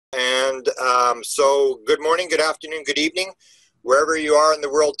And so good morning, good afternoon, good evening, wherever you are in the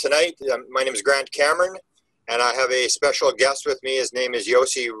world tonight. My name is Grant Cameron, and I have a special guest with me. His name is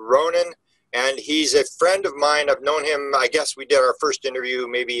Yossi Ronen, and he's a friend of mine. I've known him, I guess we did our first interview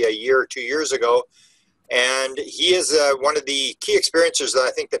maybe a year or 2 years ago. And he is one of the key experiencers that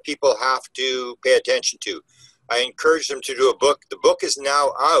I think that people have to pay attention to. I encouraged him to do a book. The book is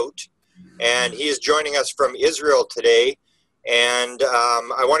now out, and he is joining us from Israel today. And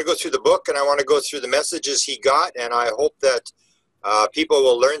I want to go through the book, and I want to go through the messages he got, and I hope that people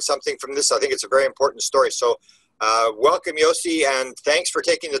will learn something from this. I think it's a very important story. So welcome, Yossi, and thanks for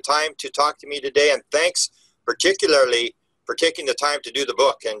taking the time to talk to me today, and thanks particularly for taking the time to do the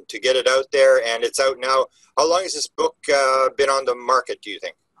book and to get it out there, and it's out now. How long has this book been on the market, do you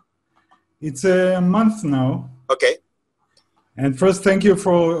think? It's a month now. Okay. And first, thank you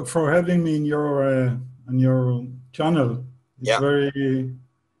for having me in your on your channel. It's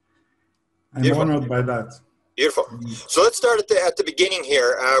I'm honored by that. Beautiful. So let's start at the beginning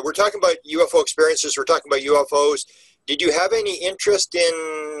here. We're talking about UFO experiences. We're talking about UFOs. Did you have any interest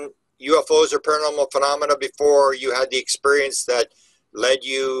in UFOs or paranormal phenomena before you had the experience that led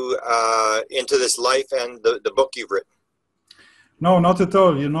you into this life and the book you've written? No, not at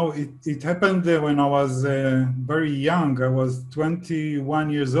all. You know, it happened when I was very young. I was 21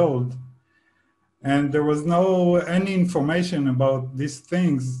 years old. And there was any information about these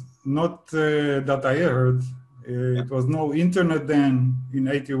things, not that I heard. It was no internet then in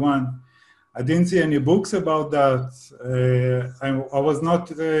 81. I didn't see any books about that. I was not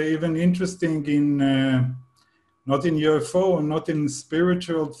even interested in, not in UFO, not in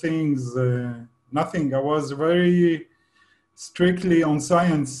spiritual things, nothing. I was very strictly on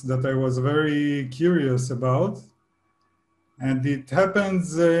science that I was very curious about. And it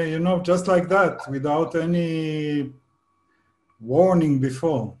happens, you know, just like that, without any warning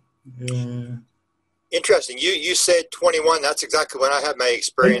before. Interesting. You said 21. That's exactly when I had my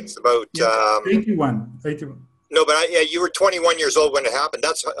experience about... 81. No, but you were 21 years old when it happened.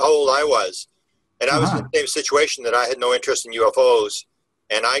 That's how old I was. And I was in the same situation that I had no interest in UFOs,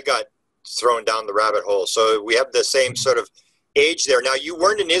 and I got thrown down the rabbit hole. So we have the same sort of age there. Now, you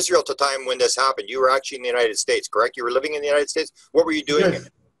weren't in Israel at the time when this happened. You were actually in the United States, correct? You were living in the United States? What were you doing? Yes.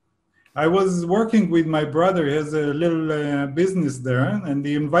 I was working with my brother. He has a little business there, and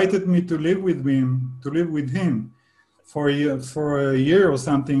he invited me to live with him for a year or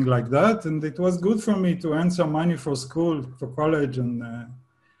something like that. And it was good for me to earn some money for school, for college, and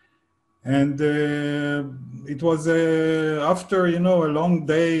it was after, you know, a long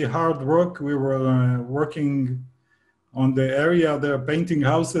day, hard work. We were working on the area. They're painting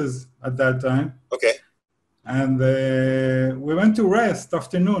houses at that time. Okay. And we went to rest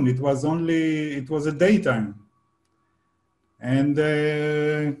afternoon. It was a daytime. And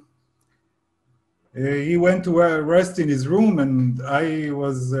he went to rest in his room, and I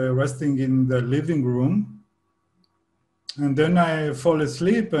was resting in the living room. And then I fall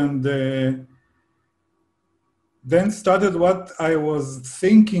asleep, and then started what I was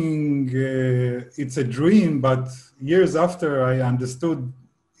thinking, it's a dream, but years after I understood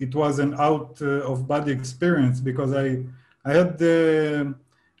it was an out-of-body experience, because I had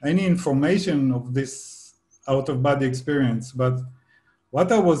any information of this out-of-body experience. But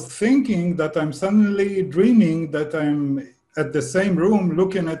what I was thinking, that I'm suddenly dreaming that I'm at the same room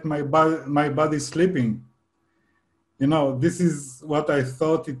looking at my body sleeping. You know, this is what I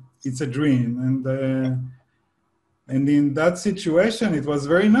thought it's a dream. And in that situation, it was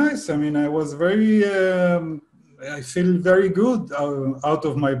very nice. I mean, I was very, I feel very good out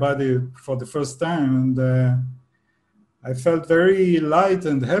of my body for the first time. And I felt very light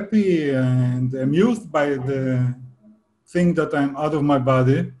and happy and amused by the thing that I'm out of my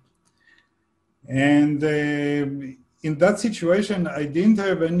body. And in that situation, I didn't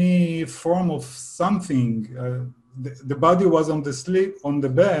have any form of something. The body was on the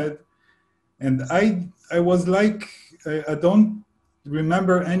bed, and I was like, I don't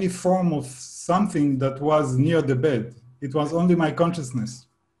remember any form of something that was near the bed. It was only my consciousness.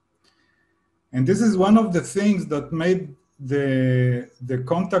 And this is one of the things that made the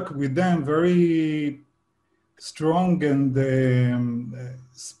contact with them very strong and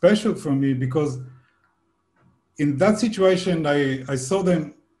special for me, because in that situation, I saw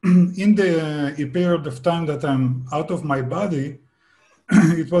them in the period of time that I'm out of my body.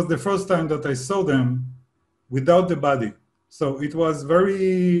 It was the first time that I saw them without the body. So it was a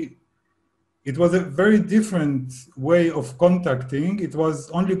very different way of contacting. It was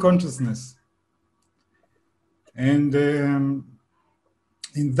only consciousness. And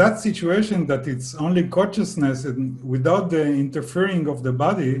in that situation that it's only consciousness and without the interfering of the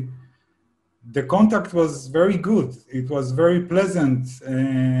body, the contact was very good. It was very pleasant.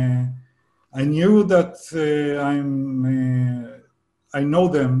 I knew that I know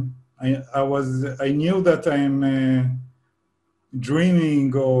them. I knew that I'm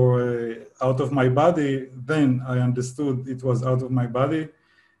dreaming or out of my body. Then I understood it was out of my body.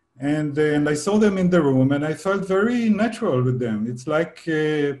 And I saw them in the room and I felt very natural with them. It's like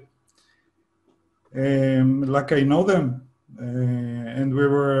I know them. And we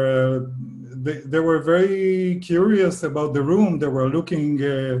were, they were very curious about the room. They were looking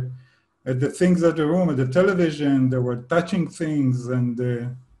at the things at the room, at the television. They were touching things, and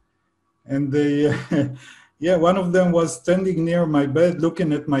they, yeah, one of them was standing near my bed,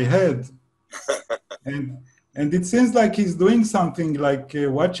 looking at my head, and it seems like he's doing something, like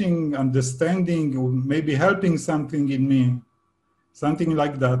watching, understanding, or maybe helping something in me, something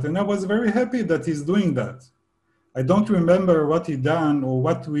like that. And I was very happy that he's doing that. I don't remember what he done or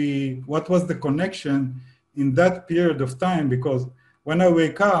what was the connection in that period of time, because when I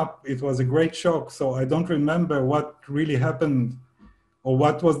wake up, it was a great shock. So I don't remember what really happened or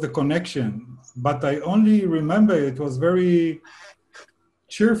what was the connection, but I only remember it was very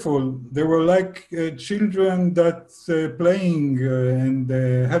cheerful. They were like children that playing and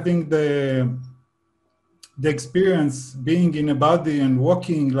having the experience being in a body and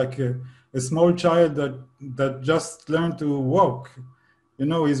walking like a small child that just learned to walk. You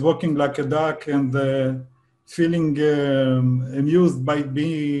know, he's walking like a duck and feeling amused by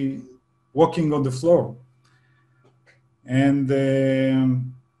being walking on the floor. And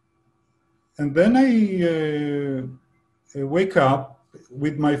then I wake up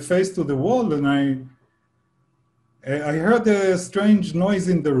with my face to the wall, and I heard a strange noise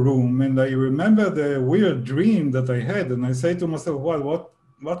in the room, and I remember the weird dream that I had. And I say to myself, well,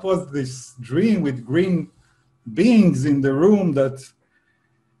 what was this dream with green beings in the room that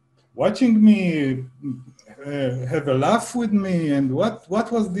watching me have a laugh with me? And what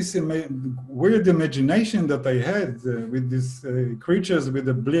was this weird imagination that I had with these creatures with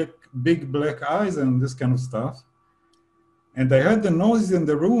the big black eyes and this kind of stuff? And I heard the noise in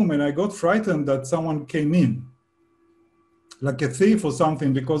the room, and I got frightened that someone came in, like a thief or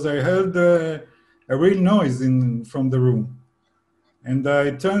something, because I heard a real noise from the room. And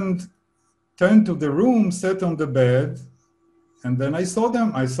I turned to the room, sat on the bed, and then I saw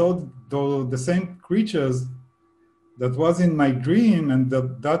them. I saw the same creatures that was in my dream, and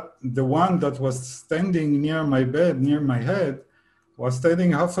the one that was standing near my bed, near my head, was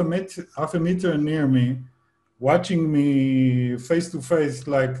standing half a meter near me, watching me face to face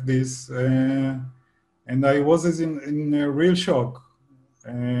like this. And I was in a real shock.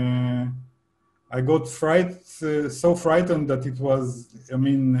 I got so frightened that it was,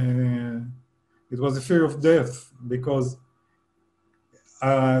 it was a fear of death, because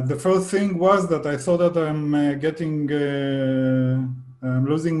the first thing was that I thought that I'm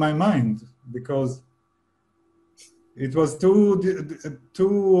losing my mind, because it was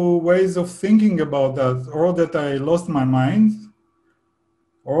two ways of thinking about that, or that I lost my mind,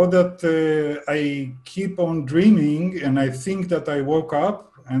 or that I keep on dreaming and I think that I woke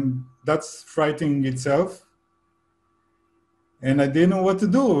up, and that's frightening itself. And I didn't know what to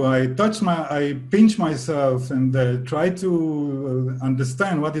do. I pinch myself and try to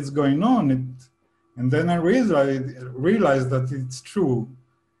understand what is going on. And then I realized that it's true.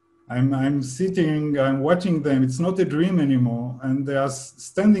 I'm sitting, I'm watching them. It's not a dream anymore. And they are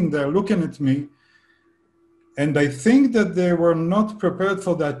standing there looking at me. And I think that they were not prepared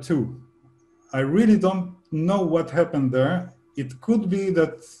for that too. I really don't know what happened there. It could be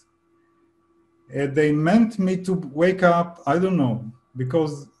that they meant me to wake up, I don't know,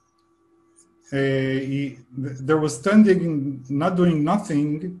 because they were standing, not doing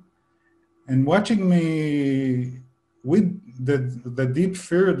nothing, and watching me with the deep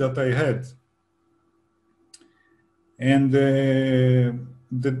fear that I had. And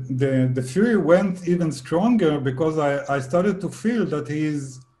the fear went even stronger, because I started to feel that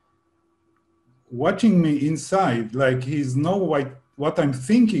he's watching me inside, like he's what I'm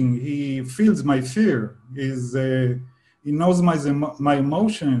thinking. He feels my fear. He knows my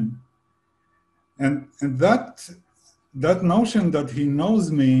emotion, and that notion that he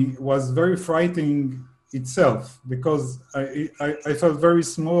knows me was very frightening itself, because I felt very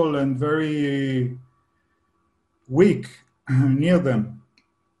small and very weak near them.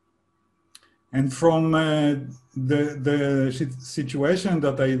 And from the situation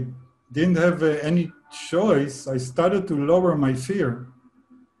that I didn't have any choice, I started to lower my fear,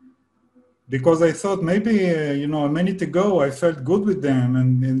 because I thought maybe, a minute ago I felt good with them,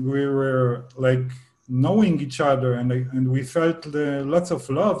 and we were like knowing each other, and we felt lots of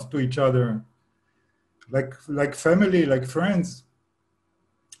love to each other, like family, like friends.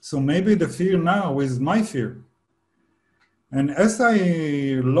 So maybe the fear now is my fear. And as I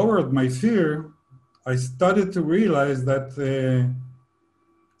lowered my fear, I started to realize that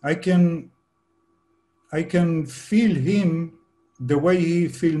I can feel him the way he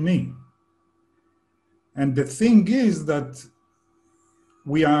feel me. And the thing is that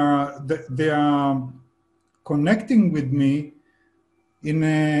they are connecting with me in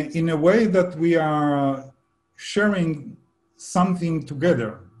a way that we are sharing something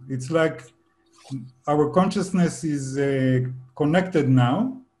together. It's like our consciousness is connected now,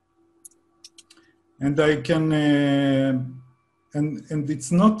 and I can and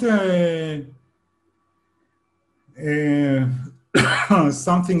it's not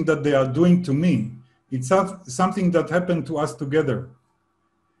something that they are doing to me. It's something that happened to us together.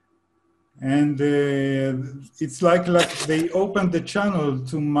 And it's like they opened the channel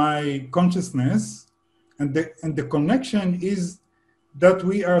to my consciousness, and the connection is that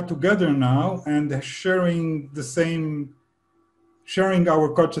we are together now and sharing our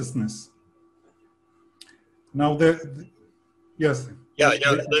consciousness. Now, yes. Yeah,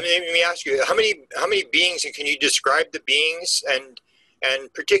 let me ask you, how many beings, and can you describe the beings, and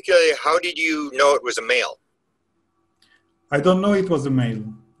particularly, how did you know it was a male? I don't know it was a male.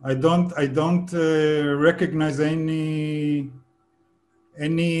 I don't recognize any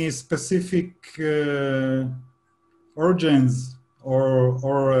specific origins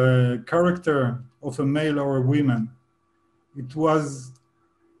or character of a male or a woman. It was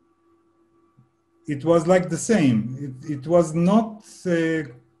like the same. It was not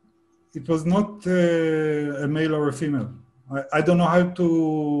a male or a female. I don't know how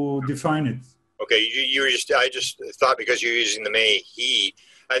to define it. Okay, I just thought because you're using the may, he,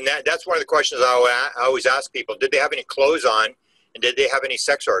 and that's one of the questions I always ask people. Did they have any clothes on, and did they have any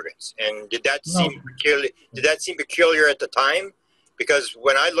sex organs? And did that seem peculiar? Did that seem peculiar at the time? Because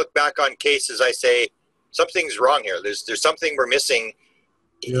when I look back on cases, I say something's wrong here. There's something we're missing.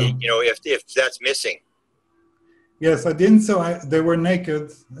 Yeah. If that's missing. Yes, I didn't saw. They were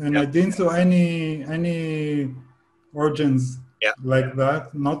naked, and I didn't saw any organs like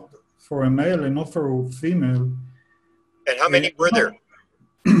that. Not for a male and not for a female. And how many were there?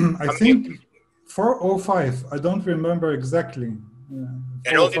 I think 4 or 5. I don't remember exactly.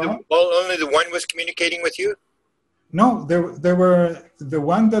 And only the one was communicating with you? No, there were the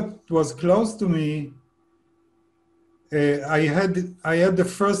one that was close to me. I had the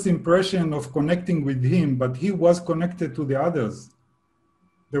first impression of connecting with him, but he was connected to the others.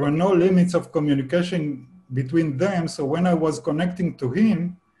 There were no limits of communication between them. So when I was connecting to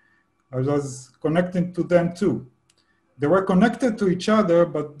him, I was connecting to them too. They were connected to each other,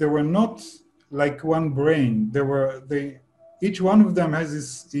 but they were not like one brain. Each one of them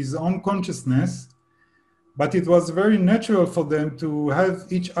has his own consciousness, but it was very natural for them to have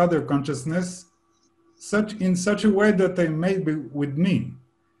each other consciousness in such a way that they made with me.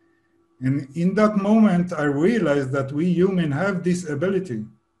 And in that moment, I realized that we humans have this ability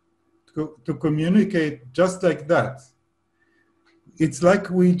to communicate just like that. It's like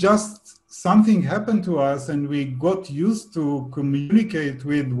something happened to us and we got used to communicate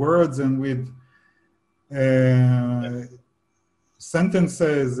with words and with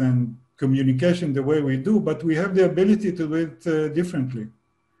sentences and communication the way we do, but we have the ability to do it differently.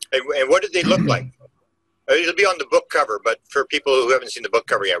 And what did they look like? It'll be on the book cover, but for people who haven't seen the book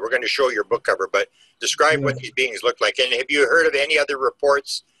cover yet, we're going to show your book cover, but describe what these beings look like. And have you heard of any other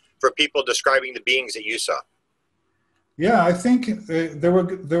reports for people describing the beings that you saw? Yeah, I think they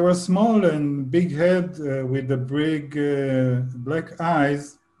were small and big head with the big black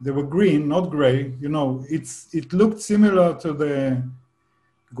eyes. They were green, not gray. It looked similar to the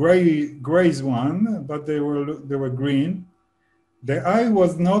gray's one, but they were green. The eye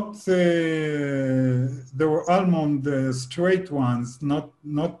was not. They were almond straight ones,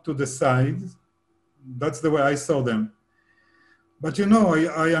 not to the side. That's the way I saw them. But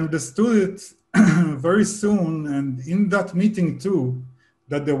I understood it very soon, and in that meeting too,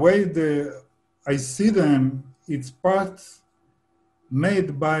 that the way I see them, it's part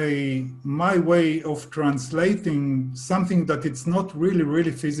made by my way of translating something that it's not really,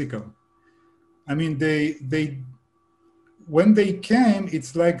 really physical. I mean, when they came,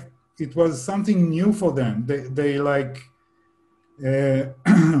 it's like it was something new for them. They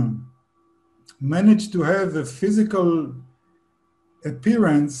managed to have a physical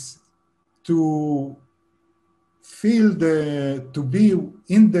appearance to feel to be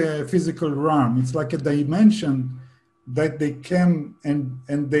in the physical realm. It's like a dimension that they can and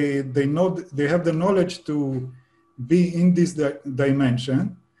they know they have the knowledge to be in this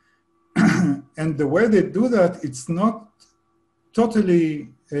dimension. And the way they do that, it's not totally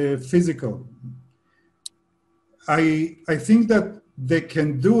physical. I think that they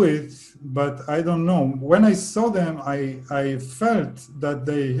can do it, but I don't know. When I saw them, I felt that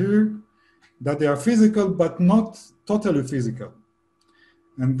they are physical, but not totally physical.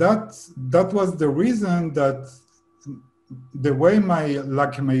 And that was the reason that the way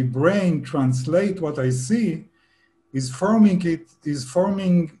my brain translate what I see is forming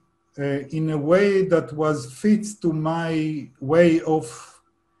in a way that was fits to my way of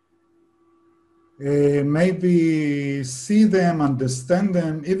maybe see them, understand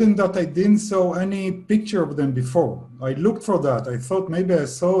them, even that I didn't saw any picture of them before. I looked for that. I thought maybe I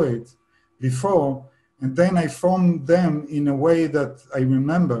saw it before, and then I formed them in a way that I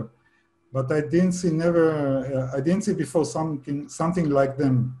remember. But I didn't see I didn't see before something like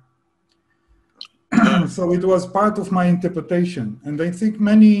them. So it was part of my interpretation. And I think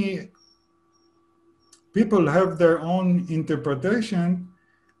many people have their own interpretation,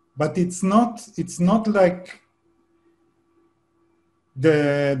 but it's not like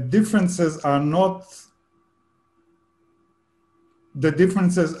the differences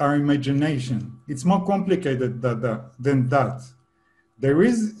are imagination. It's more complicated than that. There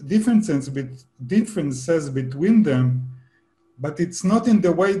is differences between them, but it's not in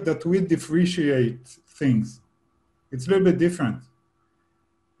the way that we differentiate things. It's a little bit different.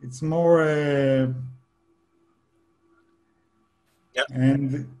 It's more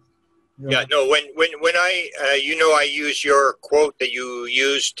and yeah, no, when I I use your quote that you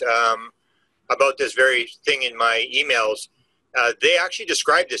used about this very thing in my emails. They actually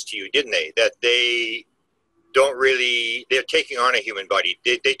described this to you, didn't they? That they're taking on a human body.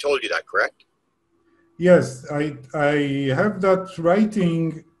 They told you that, correct? Yes, I have that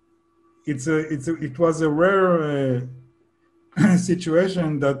writing. It was a rare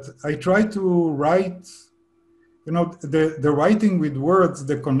situation that I tried to write. The writing with words,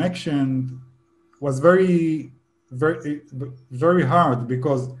 the connection was very hard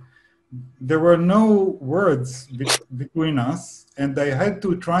because there were no words between us, and I had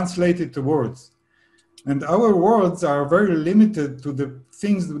to translate it to words. And our words are very limited to the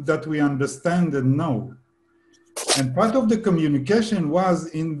things that we understand and know. And part of the communication was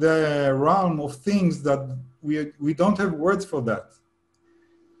in the realm of things that we don't have words for that.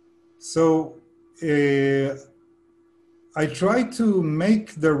 So I try to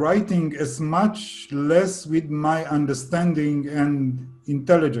make the writing as much less with my understanding and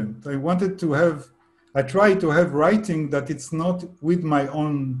intelligent. I try to have writing that it's not with my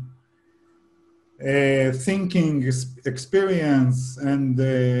own thinking, experience, and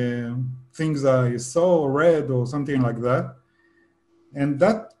things I saw, read, or something like that. And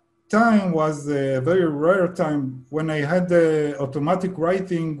that time was a very rare time when I had the automatic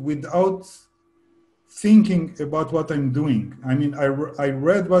writing without thinking about what I'm doing. I mean, I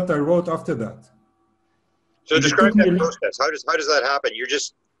read what I wrote after that. So describe that process. How does that happen? You're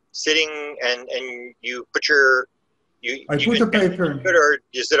just sitting and you put your I put a paper. Or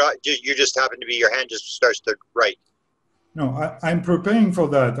is it you just happen to be your hand just starts to write? No, I'm preparing for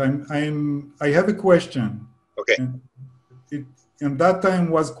that. I have a question. Okay. And that time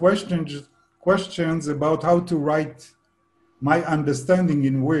was questions about how to write my understanding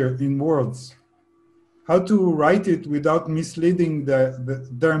in words. How to write it without misleading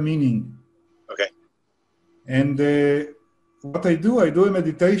their meaning. Okay. And what I do a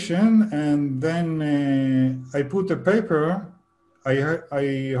meditation, and then I put a paper,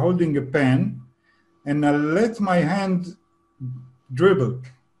 I holding a pen, and I let my hand dribble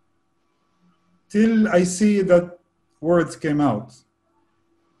till I see that words came out.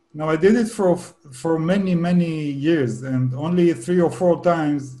 Now I did it for many, many years, and only 3 or 4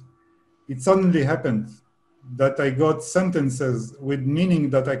 times it suddenly happened that I got sentences with meaning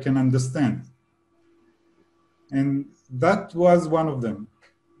that I can understand. And that was one of them.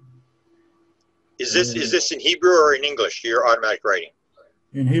 Is this in Hebrew or in English, your automatic writing?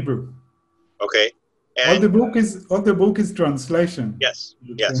 In Hebrew. Okay. And all the book is translation. Yes.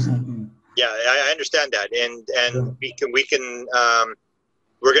 Yes. Yeah, I understand that. And we can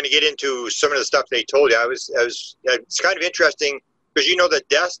we're going to get into some of the stuff they told you. It's kind of interesting because that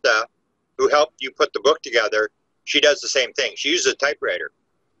Desta, who helped you put the book together, she does the same thing. She uses a typewriter,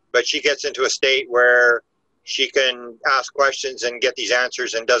 but she gets into a state where she can ask questions and get these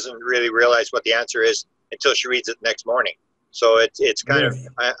answers and doesn't really realize what the answer is until she reads it the next morning. So it's kind of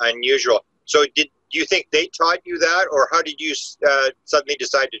unusual. So do you think they taught you that, or how did you suddenly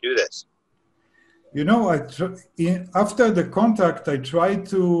decide to do this? You know, after the contact, I tried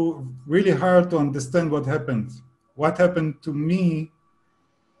to really hard to understand what happened to me.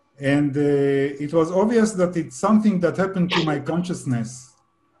 And it was obvious that it's something that happened to my consciousness.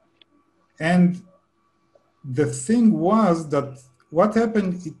 And the thing was that what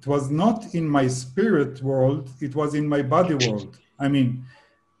happened, it was not in my spirit world, it was in my body world. I mean,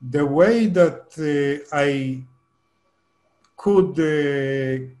 the way that I could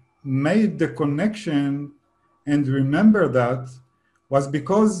make the connection and remember that was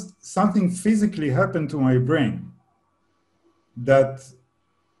because something physically happened to my brain that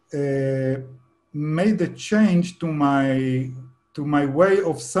made a change to my way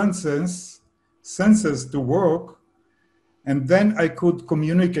of senses to work, and then I could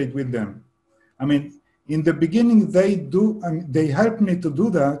communicate with them. I mean, in the beginning they helped me to do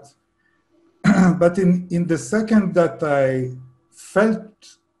that, but in the second that I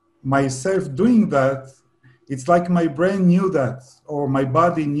felt myself doing that, it's like my brain knew that, or my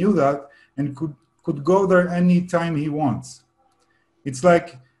body knew that, and could go there anytime he wants. It's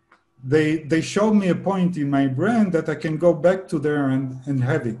like they showed me a point in my brain that I can go back to there and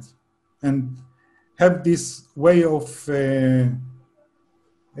have it, and have this way of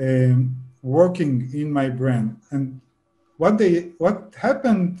working in my brain. And what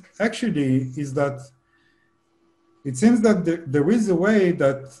happened actually is that it seems that there is a way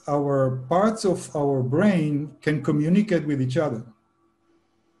that our parts of our brain can communicate with each other.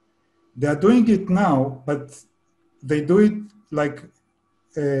 They are doing it now, but they do it like,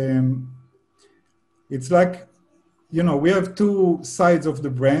 it's like, you know, we have two sides of the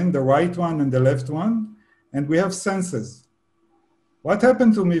brain, the right one and the left one, and we have senses. What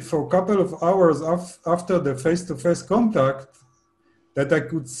happened to me for a couple of hours after the face-to-face contact, that I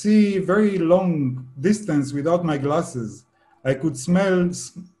could see very long distance without my glasses. I could smell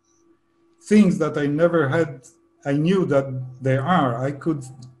things that I never had, I knew that there are.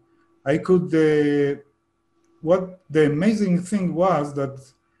 What the amazing thing was that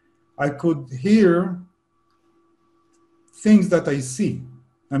I could hear things that I see.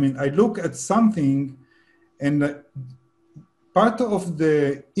 I mean, I look at something and part of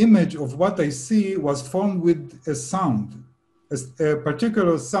the image of what I see was formed with a sound, a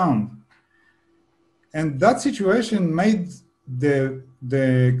particular sound. And that situation made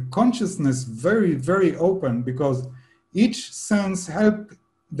the consciousness very, very open, because each sense helped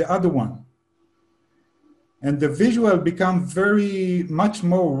the other one. And the visual became very much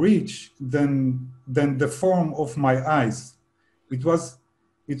more rich than the form of my eyes. It was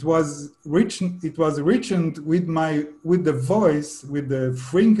rich. It was richened with the voice, with the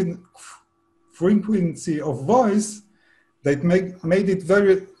frequency of voice that made it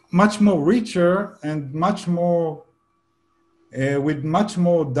very much more richer and much more with much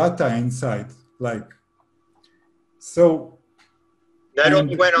more data inside. Like, so. That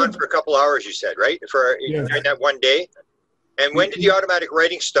only went on for a couple hours, you said, right? Yes. During that one day. And when did the automatic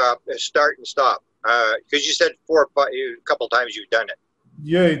writing start and stop? Because you said a couple times you've done it.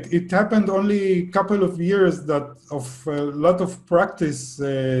 Yeah, it happened only a couple of years of a lot of practice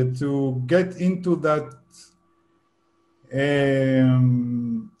to get into that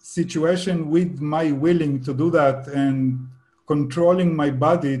situation with my willing to do that and controlling my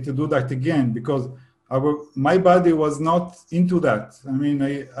body to do that again, because my body was not into that. I mean,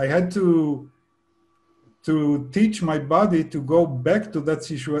 I had to teach my body to go back to that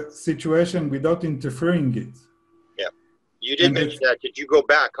situation without interfering it. Yeah, you did mention that. Did you go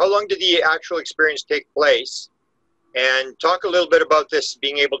back? How long did the actual experience take place? And talk a little bit about this,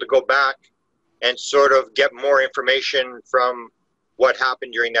 being able to go back and sort of get more information from what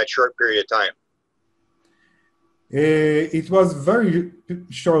happened during that short period of time. It was very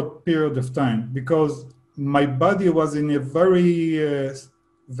short period of time, because my body was in a very,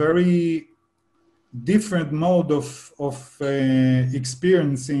 very different mode of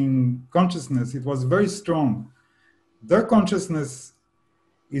experiencing consciousness. It was very strong. Their consciousness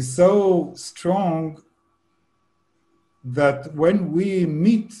is so strong that when we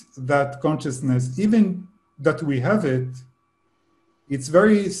meet that consciousness, even that we have it, it's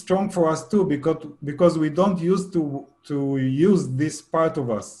very strong for us too, because we don't used to use this part of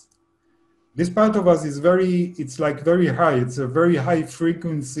us. This part of us is it's like very high. It's a very high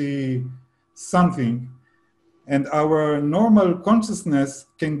frequency something. And our normal consciousness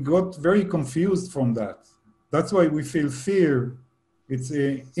can get very confused from that. That's why we feel fear. It's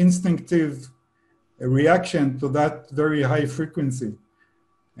an instinctive reaction to that very high frequency.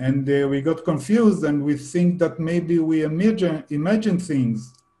 And we got confused, and we think that maybe we imagine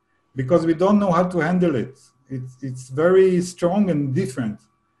things, because we don't know how to handle it. It's very strong and different.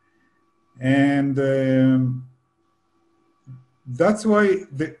 And that's why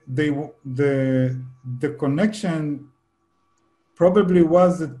the connection probably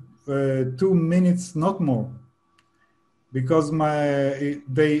was 2 minutes, not more, because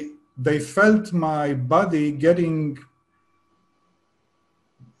they felt my body getting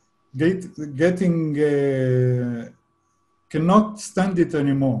cannot stand it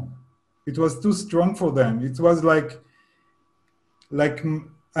anymore. It was too strong for them. It was like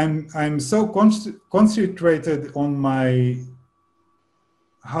I'm so concentrated on my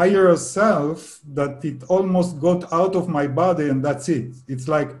higher self that it almost got out of my body, and that's it. It's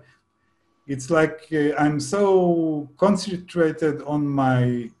like I'm so concentrated on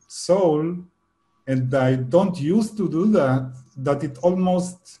my soul, and I don't used to do that it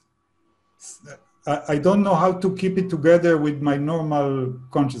almost, I don't know how to keep it together with my normal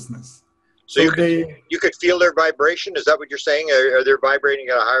consciousness. So you could feel their vibration? Is that what you're saying? Are they vibrating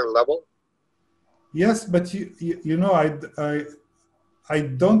at a higher level? Yes, but you know, I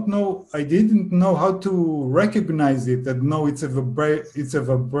don't know. I didn't know how to recognize it and know it's a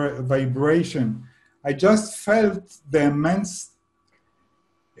vibration. I just felt the immense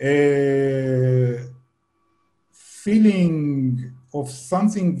feeling of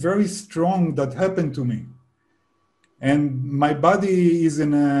something very strong that happened to me. And my body is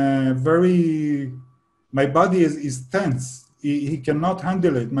my body is tense. He cannot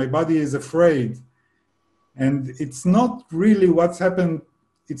handle it. My body is afraid. And it's not really what's happened.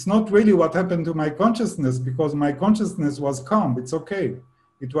 It's not really what happened to my consciousness, because my consciousness was calm. It's okay.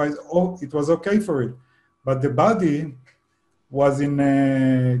 It was okay for it. But the body was in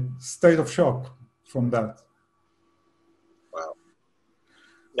a state of shock from that. Wow.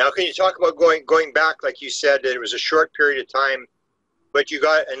 Now, can you talk about going back, like you said, that it was a short period of time, but you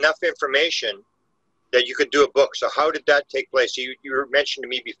got enough information that you could do a book. So how did that take place? You mentioned to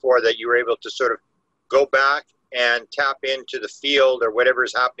me before that you were able to sort of go back and tap into the field or whatever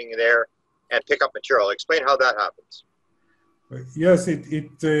is happening there and pick up material. Explain how that happens. Yes,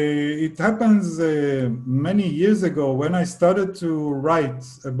 it happens many years ago when I started to write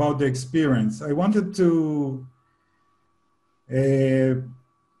about the experience. I wanted to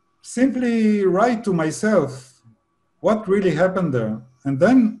simply write to myself what really happened there. And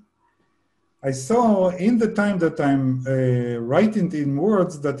then I saw in the time that I'm writing in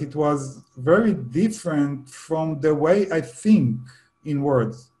words that it was very different from the way I think in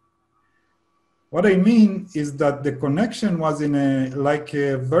words. What I mean is that the connection was in a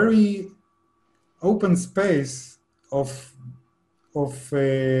very open space of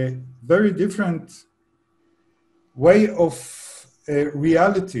a very different way of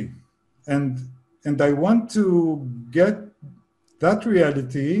reality, and I want to get that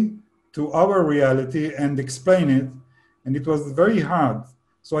reality to our reality and explain it, and it was very hard.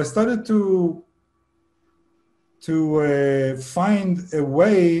 So I started to find a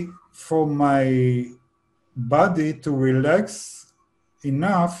way for my body to relax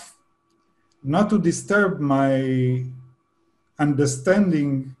enough not to disturb my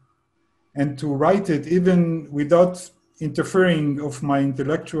understanding, and to write it even without interfering of my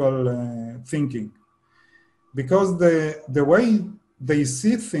intellectual thinking. Because the way they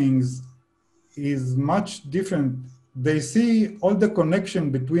see things is much different. They see all the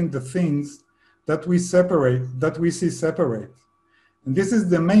connection between the things that we see separate. And this is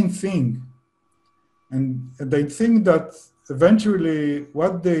the main thing. And they think that eventually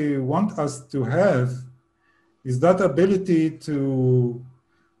what they want us to have is that ability to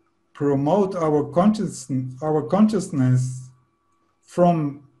promote our consciousness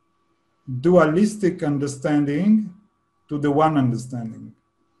from dualistic understanding to the one understanding.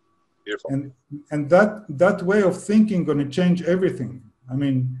 Beautiful. And that way of thinking going to change everything. I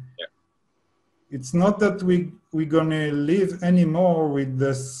mean, yeah. It's not that we're going to live anymore with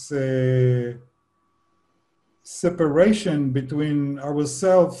this separation between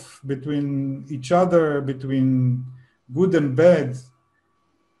ourselves, between each other, between good and bad.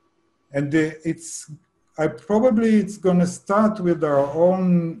 And it's going to start with our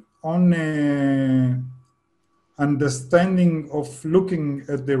own understanding of looking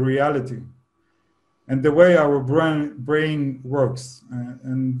at the reality and the way our brain works.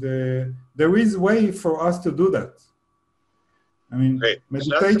 There is a way for us to do that. I mean, great.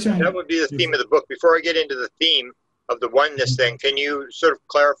 meditation. So that would be the theme of the book. Before I get into the theme of the oneness thing, can you sort of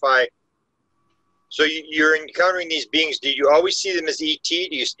clarify? So you're encountering these beings. Do you always see them as ET?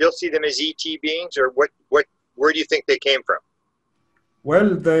 Do you still see them as ET beings, or where do you think they came from?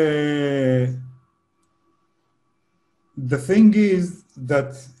 Well, the thing is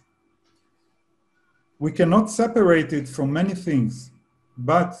that we cannot separate it from many things.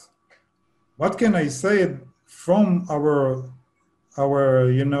 But what can I say from our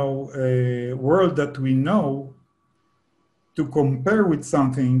world that we know to compare with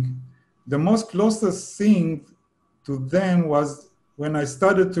something? The most closest thing to them was when I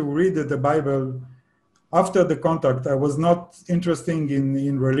started to read the Bible after the contact. I was not interested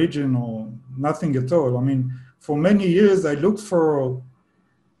in religion or nothing at all. I mean, for many years I looked for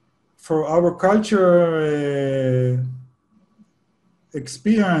our culture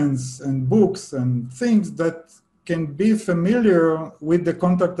experience and books and things that can be familiar with the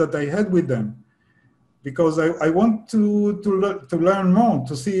contact that I had with them, because I want to learn more,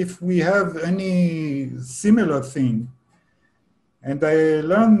 to see if we have any similar thing. And I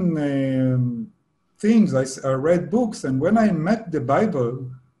learned things, I read books, and when I met the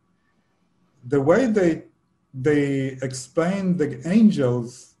Bible, the way they explain the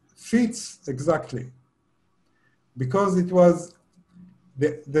angels fits exactly, because it was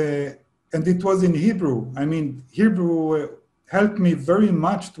and it was in Hebrew. I mean, Hebrew helped me very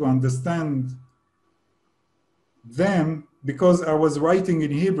much to understand them, because I was writing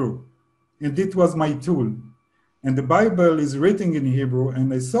in Hebrew, and it was my tool. And the Bible is written in Hebrew,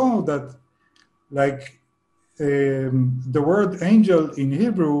 and I saw that, like, the word angel in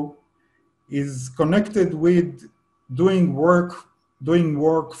Hebrew is connected with doing work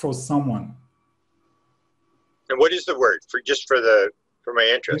for someone. And what is the word for my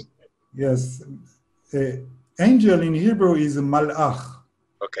interest? Yes, angel in Hebrew is malach.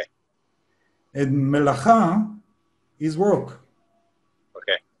 Okay. And melacha is work.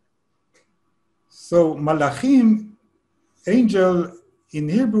 Okay. So malachim, angel in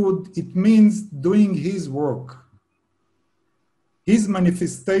Hebrew, it means doing his work, his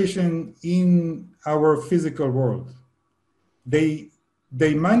manifestation in our physical world. They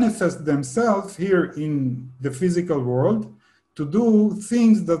manifest themselves here in the physical world to do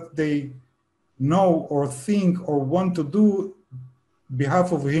things that they know or think or want to do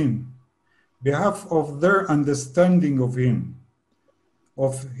behalf of him, behalf of their understanding of him,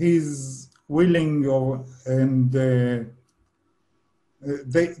 of his willing, and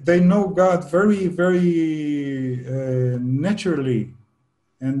they know God very, very naturally,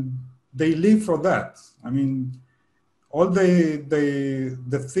 and they live for that. I mean, all the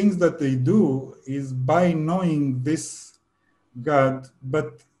things that they do is by knowing this God,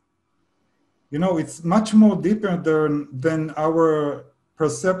 but it's much more deeper than our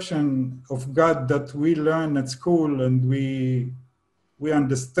perception of God that we learn at school and we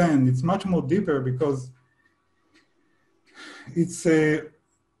understand. It's much more deeper, because it's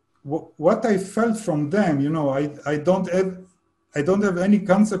what I felt from them. I don't have any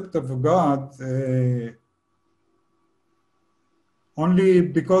concept of God. Only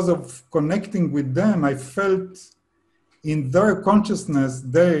because of connecting with them, I felt in their consciousness,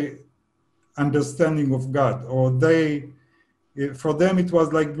 their understanding of God, or for them, it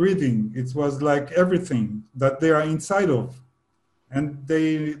was like breathing. It was like everything that they are inside of. And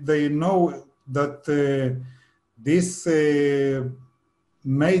they know that this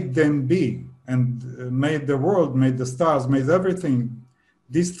made them be, and made the world, made the stars, made everything.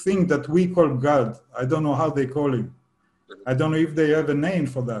 This thing that we call God, I don't know how they call it. I don't know if they have a name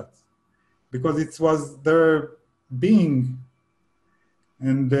for that, because it was their being.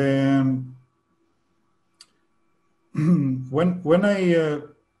 And when I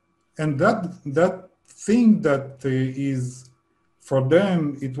and that thing that is for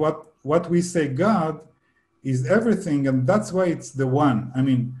them, what we say God is everything, and that's why it's the one. I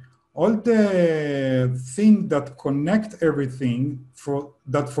mean, all the thing that connect everything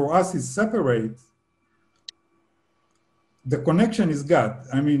that for us is separate. The connection is God.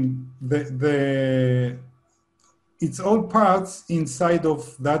 I mean, it's all parts inside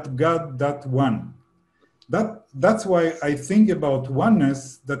of that God, that one. That's why I think about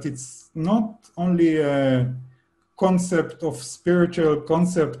oneness, that it's not only a concept of spiritual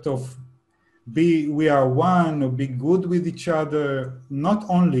concept of we are one, or be good with each other. Not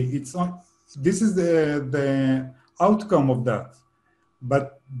only, this is the outcome of that,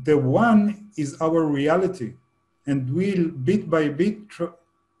 but the one is our reality, and we'll bit by bit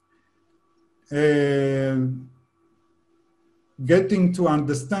getting to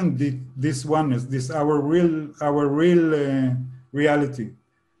understand this oneness, this our real reality.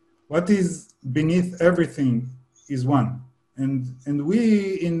 What is beneath everything is one, and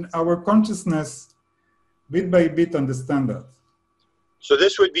we in our consciousness, bit by bit, understand that. So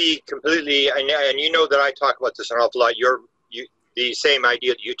this would be completely, and you know that I talk about this an awful lot. The same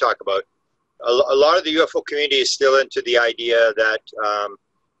idea that you talk about. A lot of the UFO community is still into the idea that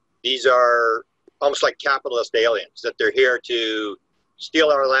these are almost like capitalist aliens, that they're here to steal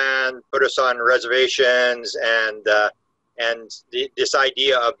our land, put us on reservations, and this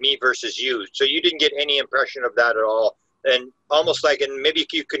idea of me versus you. So you didn't get any impression of that at all. And almost like, and maybe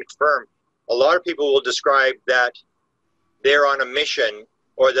you confirm, a lot of people will describe that they're on a mission,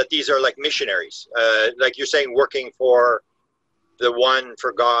 or that these are like missionaries, like you're saying, working for the one,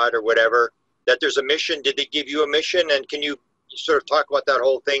 for God or whatever, that there's a mission. Did they give you a mission? And can you sort of talk about that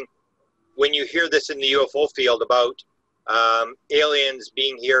whole thing when you hear this in the UFO field about aliens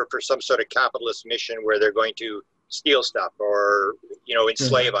being here for some sort of capitalist mission where they're going to steal stuff or, you know,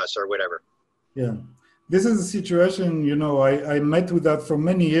 enslave us or whatever? Yeah. This is a situation, you know, I met with that for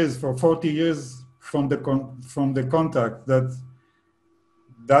many years, for 40 years from the contact.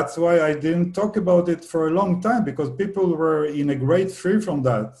 That's why I didn't talk about it for a long time, because people were in a great fear from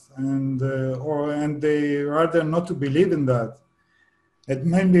that, and they rather not to believe in that. And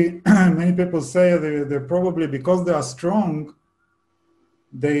maybe many people say they're probably, because they are strong,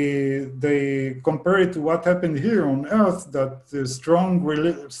 they compare it to what happened here on Earth, that the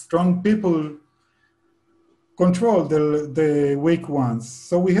strong people control the weak ones.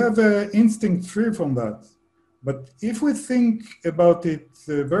 So we have an instinct free from that. But if we think about it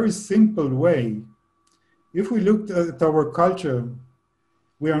a very simple way, if we look at our culture,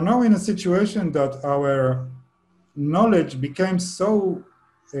 we are now in a situation that our knowledge became so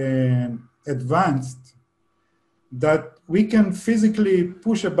advanced that we can physically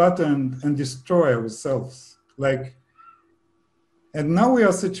push a button and destroy ourselves. And now we are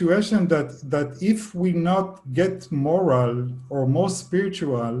in a situation that if we not get moral or more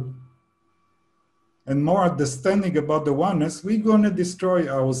spiritual and more understanding about the oneness, we're going to destroy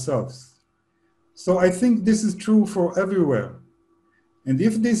ourselves. So I think this is true for everywhere. And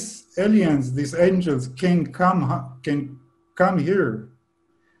if these aliens, these angels can come here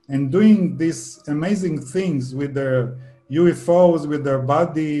and doing these amazing things with their UFOs, with their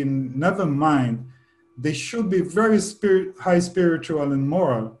body, never mind, they should be very high spiritual and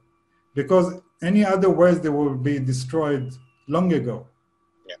moral, because any other ways they will be destroyed long ago.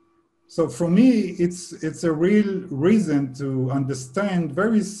 Yeah. So for me, it's a real reason to understand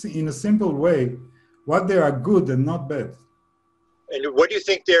in a simple way what they are good and not bad. And what do you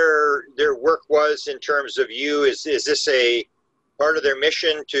think their work was in terms of you? Is this a part of their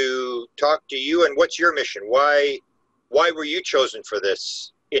mission to talk to you? And what's your mission? Why were you chosen for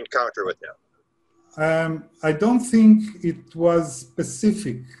this encounter with them? I don't think it was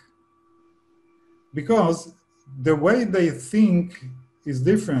specific, because the way they think is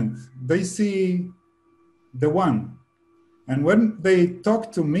different. They see the one. And when they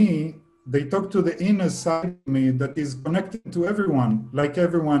talk to me, they talk to the inner side of me that is connected to everyone, like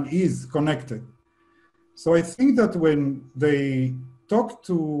everyone is connected. So I think that when they talk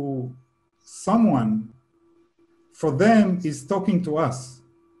to someone, for them is talking to us.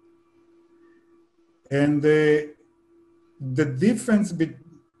 And the difference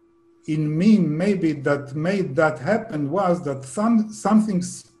in me, maybe that made that happen, was that something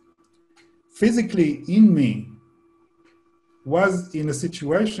physically in me was in a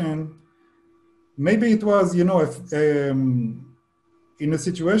situation. Maybe it was, you know, in a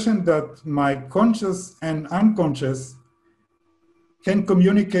situation that my conscious and unconscious can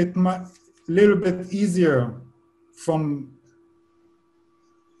communicate a little bit easier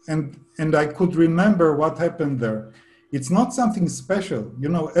and I could remember what happened there. It's not something special. You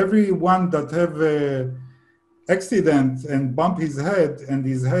know, everyone that have an accident and bump his head and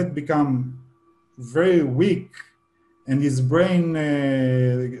his head become very weak and his brain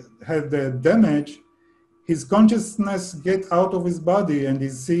had the damage, his consciousness get out of his body and he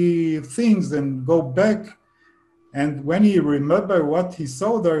see things and go back. And when he remember what he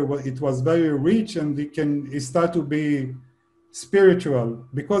saw there, it was very rich, and he start to be spiritual,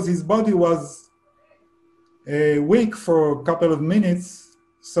 because his body was weak for a couple of minutes,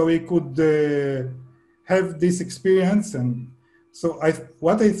 so he could have this experience. And so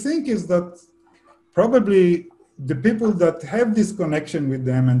what I think is that probably the people that have this connection with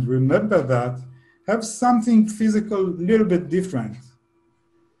them and remember that have something physical a little bit different,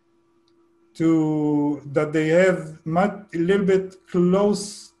 that they have a little bit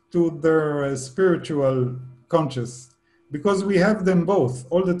close to their spiritual conscious, because we have them both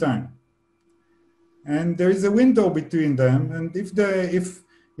all the time. And there is a window between them. And if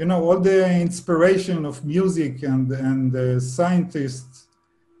you know, all the inspiration of music and the scientists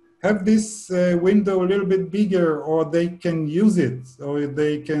have this window a little bit bigger, or they can use it, or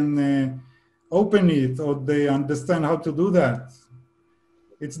they can open it, or they understand how to do that.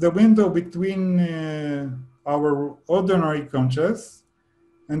 It's the window between our ordinary conscious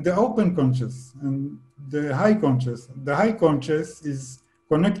and the open conscious and the high conscious. The high conscious is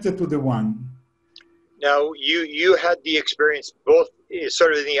connected to the one. Now, you had the experience both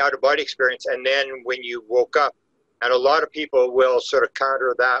sort of in the out-of-body experience and then when you woke up. And a lot of people will sort of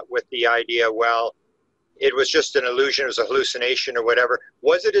counter that with the idea, well, it was just an illusion, it was a hallucination or whatever.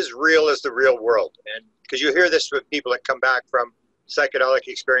 Was it as real as the real world? And because you hear this with people that come back from psychedelic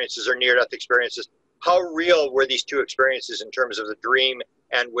experiences or near-death experiences, how real were these two experiences in terms of the dream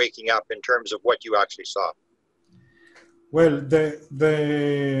and waking up, in terms of what you actually saw? Well,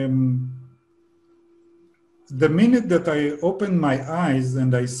 the minute that I opened my eyes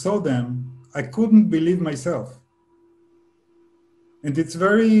and I saw them, I couldn't believe myself. And it's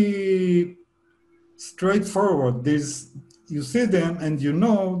very straightforward. You see them and you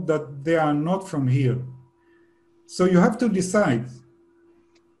know that they are not from here. So you have to decide,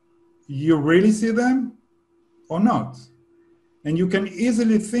 you really see them or not? And you can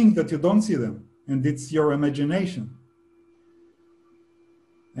easily think that you don't see them, and it's your imagination.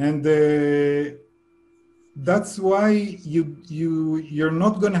 And that's why you're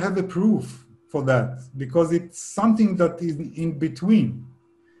not going to have a proof for that, because it's something that is in between.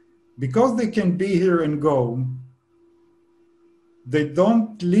 Because they can be here and go, they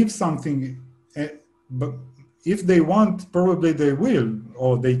don't leave something, but if they want, probably they will,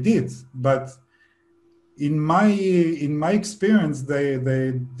 or they did. But in my experience, they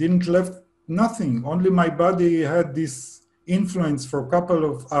didn't leave nothing. Only my body had this influence for a couple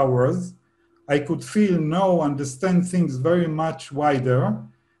of hours. I could feel, know, understand things very much wider,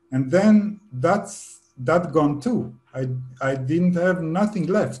 and then that gone too. I didn't have nothing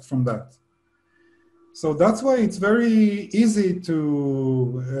left from that. So that's why it's very easy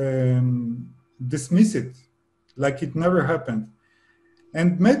to dismiss it, like it never happened.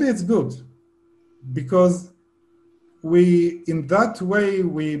 And maybe it's good, because in that way,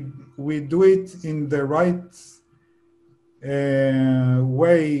 we do it in the right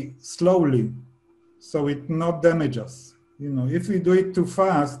way, slowly, so it not damage us. You know, if we do it too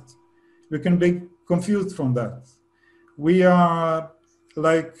fast, we can be confused from that. We are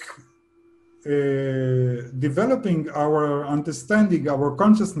like developing our understanding, our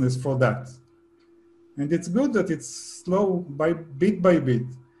consciousness for that. And it's good that it's slow, bit by bit.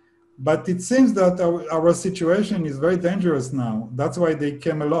 But it seems that our situation is very dangerous now. That's why they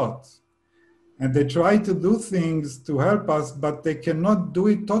came a lot. And they try to do things to help us, but they cannot do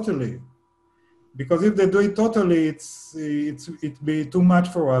it totally. Because if they do it totally, it'd be too much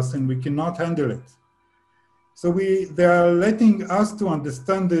for us and we cannot handle it. So they are letting us to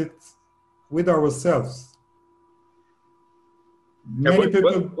understand it with ourselves. Many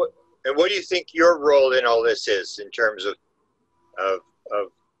people. And what do you think your role in all this is, in terms of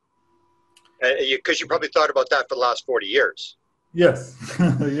because you probably thought about that for the last 40 years. Yes,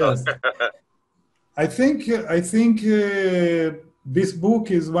 yes. I think this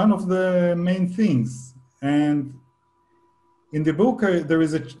book is one of the main things. And in the book, there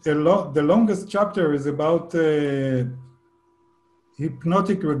is the longest chapter is about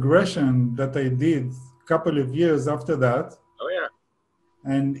hypnotic regression that I did a couple of years after that. Oh, yeah.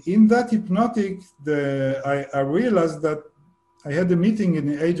 And in that hypnotic, I realized that I had a meeting in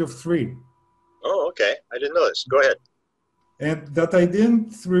the age of 3. Oh, okay. I didn't know this. Go ahead. And that I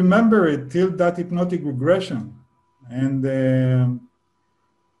didn't remember it till that hypnotic regression. And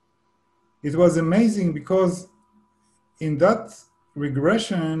it was amazing, because in that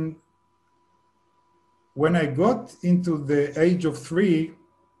regression, when I got into the age of 3,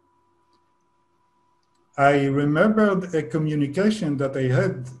 I remembered a communication that I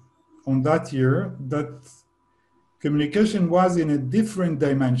had on that year. That communication was in a different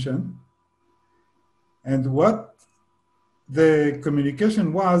dimension. And what the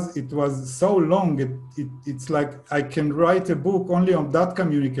communication was, it was so long, it's like I can write a book only on that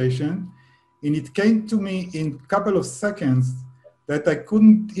communication. And it came to me in a couple of seconds that I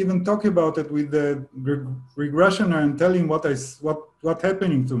couldn't even talk about it with the regressioner and tell him what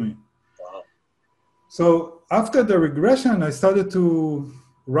happening to me. Wow. So after the regression, I started to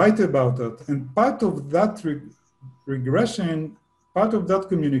write about it. And part of that regression, part of that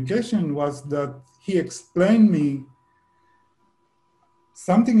communication was that he explained me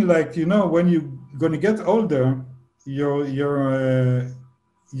something like, when you're going to get older, your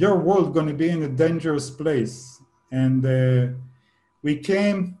world going to be in a dangerous place. And we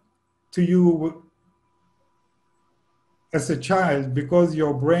came to you as a child because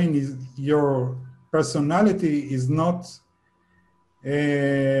your personality is not,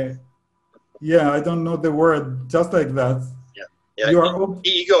 I don't know the word, just like that. Yeah. The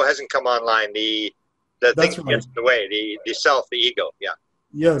ego hasn't come online. The thing gets in the way, the self, the ego. Yeah.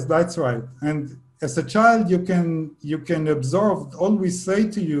 Yes, that's right. And as a child, you can absorb all we say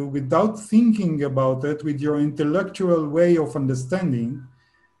to you without thinking about it with your intellectual way of understanding,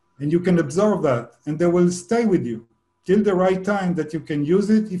 and you can absorb that, and they will stay with you till the right time that you can use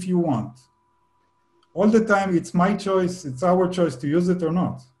it if you want. All the time, it's my choice, it's our choice to use it or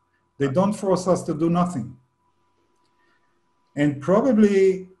not. They don't force us to do nothing. And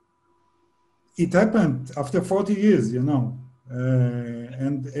probably it happened after 40 years, you know.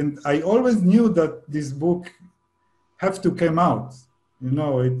 And I always knew that this book have to come out. You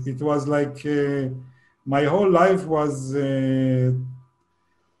know, it was like my whole life was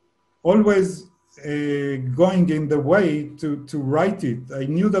always going in the way to write it. I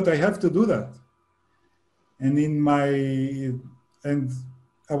knew that I have to do that. And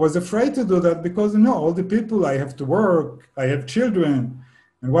I was afraid to do that because, you know, all the people, I have to work, I have children.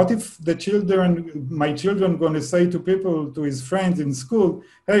 And what if my children going to say to people, to his friends in school,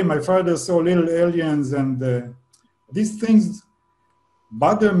 hey, my father saw little aliens, and these things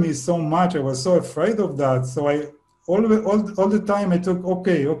bother me so much. I was so afraid of that. So all the time I took,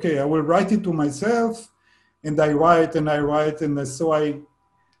 okay, I will write it to myself, and I write, and so I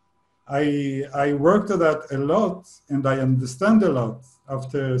worked at that a lot, and I understand a lot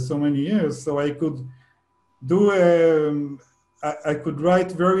after so many years. So I could do, I could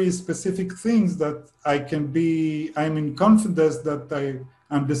write very specific things that I'm in confidence that I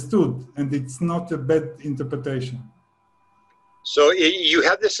understood, and it's not a bad interpretation. So you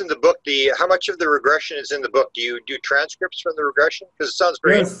have this in the book. How much of the regression is in the book? Do you do transcripts from the regression? Because it sounds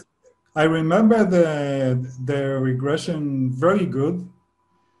very Yes, I remember the regression very good,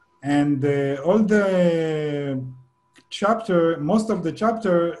 and all the most of the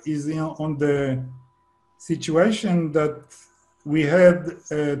chapter is on the situation that we had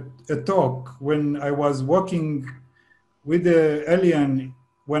a talk when I was walking with the alien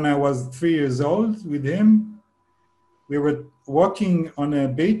when I was 3 years old with him. We were walking on a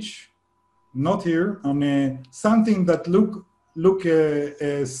beach, not here, on something that look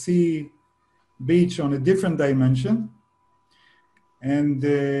a sea beach on a different dimension. And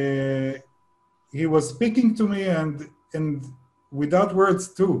he was speaking to me and without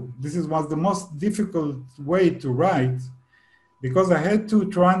words too. This was the most difficult way to write because I had to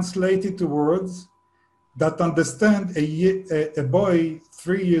translate it to words that understand a boy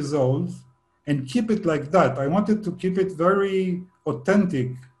 3 years old and keep it like that. I wanted to keep it very authentic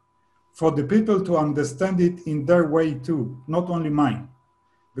for the people to understand it in their way too, not only mine.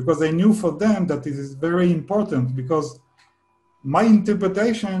 Because I knew for them that it is very important because my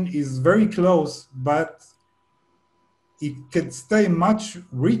interpretation is very close, but it could stay much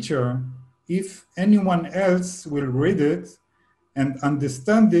richer if anyone else will read it and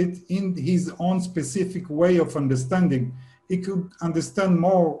understand it in his own specific way of understanding. He could understand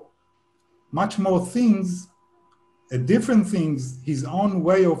much more things, different things, his own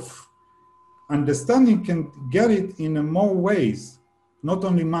way of understanding can get it in more ways, not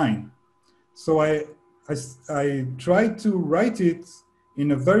only mine. So I try to write it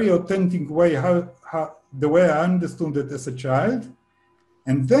in a very authentic way, the way I understood it as a child.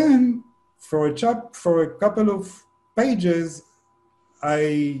 And then for a couple of pages,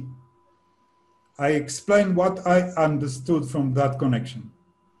 I explain what I understood from that connection.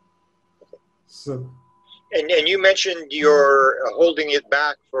 So, and you mentioned you're holding it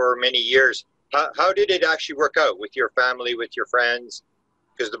back for many years. How did it actually work out with your family, with your friends?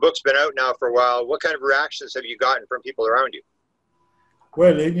 Because the book's been out now for a while. What kind of reactions have you gotten from people around you?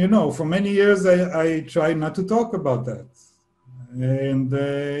 Well, you know, for many years I try not to talk about that. And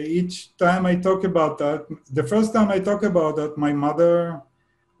each time I talk about that, the first time I talk about that, my mother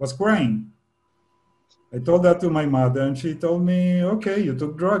was crying. I told that to my mother, and she told me, okay, you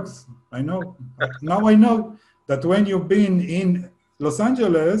took drugs. I know. Now I know that when you've been in Los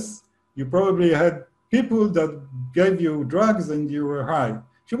Angeles, you probably had people that gave you drugs and you were high.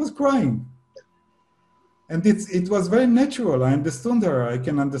 She was crying. And it was very natural. I understood her. I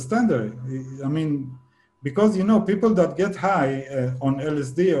can understand her. I mean, because, you know, people that get high on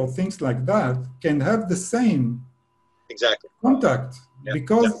LSD or things like that can have the same contact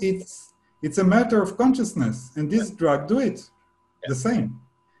because it's a matter of consciousness, and this drug do it the same,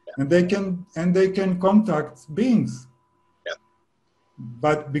 and they can contact beings.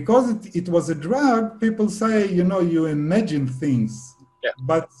 But because it was a drug, people say, you know, you imagine things,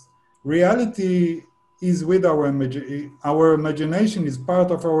 but reality is with our imagination is part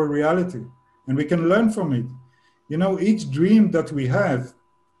of our reality, and we can learn from it. You know, each dream that we have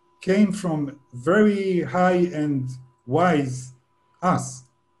came from very high and wise us.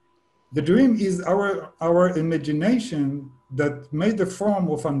 The dream is our imagination that made a form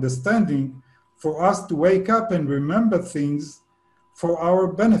of understanding for us to wake up and remember things for our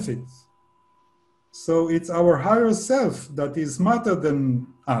benefits. So it's our higher self that is smarter than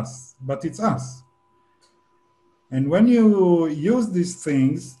us, but it's us. And when you use these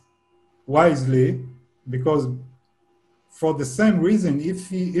things wisely, because for the same reason,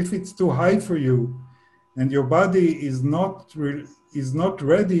 if it's too high for you and your body is not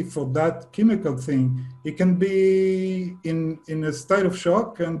ready for that chemical thing, it can be in a state of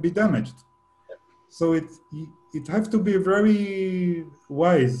shock and be damaged. So it has to be very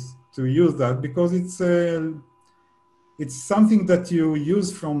wise to use that, because it's something that you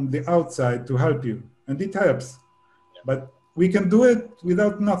use from the outside to help you, and it helps. But we can do it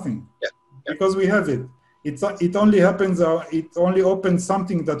without nothing, because we have it. It only happens. It only opens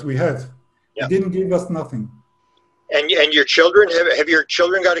something that we have. It didn't give us nothing. And your children, have your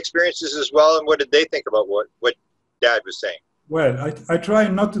children got experiences as well? And what did they think about what Dad was saying? Well, I try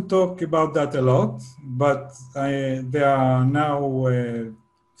not to talk about that a lot, but they are now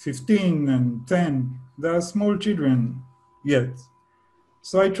 15 and 10. They are small children yet.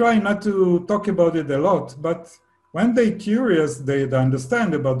 So I try not to talk about it a lot, but when they're curious, they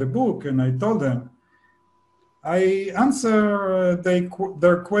understand about the book, and I told them, I answer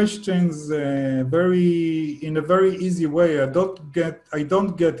their questions in a very easy way. I don't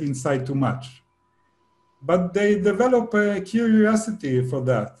get inside too much, but they develop a curiosity for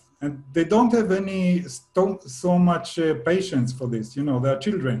that, and they don't have so much patience for this. You know, they're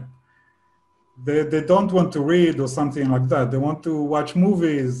children. They don't want to read or something like that. They want to watch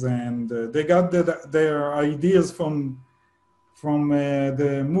movies, and they got their ideas from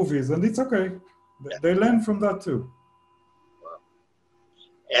the movies, and it's okay. They learn from that too. Wow.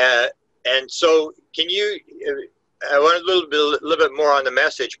 And so, can you? I want a little bit more on the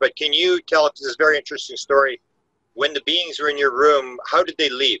message, but can you tell us this very interesting story? When the beings were in your room, how did they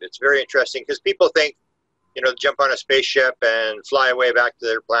leave? It's very interesting, because people think, you know, jump on a spaceship and fly away back to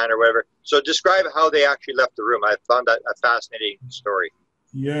their planet or whatever. So describe how they actually left the room. I found that a fascinating story.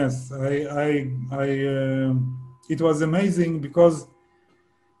 Yes, it was amazing, because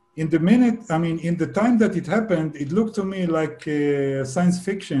in the time that it happened, it looked to me like science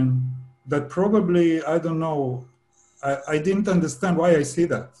fiction that probably, I don't know, I didn't understand why I see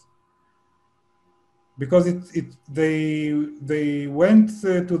that. Because they went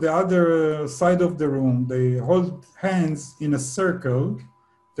to the other side of the room. They hold hands in a circle.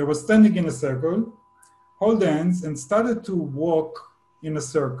 They were standing in a circle, hold hands, and started to walk in a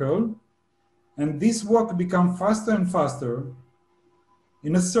circle. And this walk became faster and faster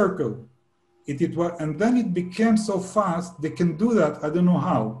in a circle. And then it became so fast, they can do that, I don't know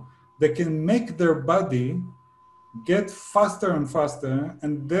how. They can make their body get faster and faster,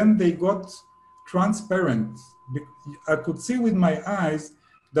 and then they got transparent. I could see with my eyes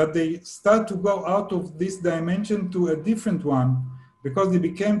that they start to go out of this dimension to a different one, because they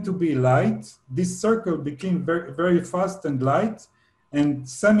became to be light. This circle became very, very fast and light and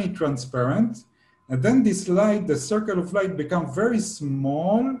semi-transparent. And then this light, the circle of light, became very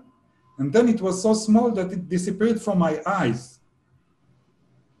small. And then it was so small that it disappeared from my eyes.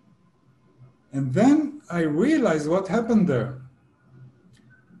 And then I realized what happened there.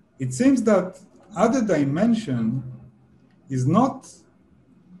 It seems that other dimension is not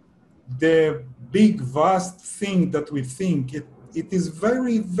the big, vast thing that we think. It is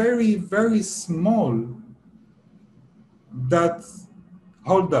very, very, very small that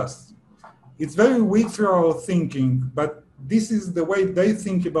hold us. It's very weak for our thinking, but this is the way they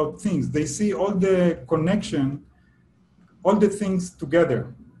think about things. They see all the connection, all the things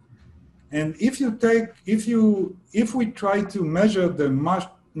together. And if we try to measure the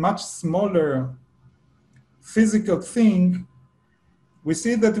much smaller physical thing, we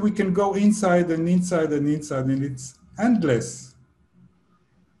see that we can go inside and inside and inside, and it's endless.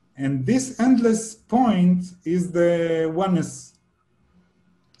 And this endless point is the oneness,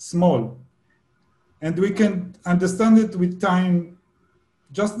 small. And we can understand it with time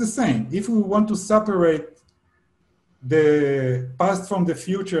just the same. If we want to separate the past from the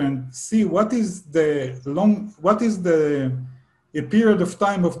future and see what is a period of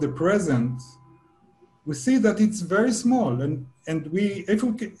time of the present, we see that it's very small. And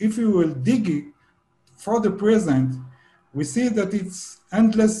if we will dig it for the present, we see that it's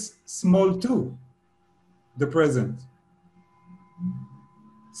endless small too, the present.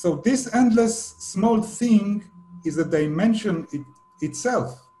 So this endless small thing is a dimension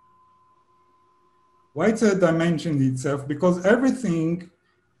itself. Why it's a dimension itself? Because everything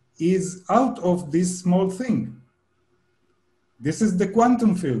is out of this small thing. This is the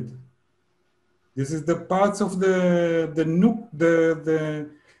quantum field. This is the parts of the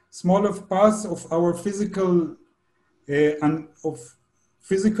smaller parts of our physical and of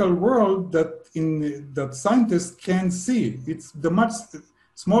physical world that scientists can see. It's the much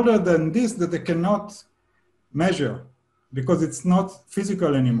smaller than this that they cannot measure because it's not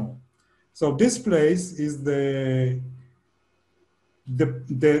physical anymore. So this place is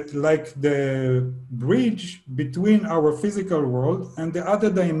like the bridge between our physical world and the other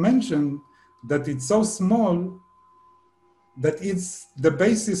dimension, that it's so small that it's the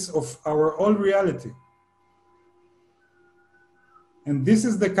basis of our whole reality. And this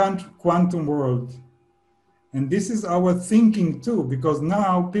is the quantum world. And this is our thinking too, because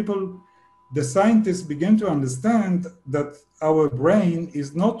now the scientists begin to understand that our brain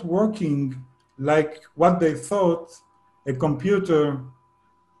is not working like what they thought a computer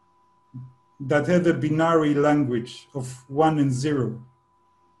that had a binary language of 1 and 0.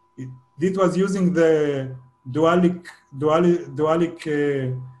 It was using the dualic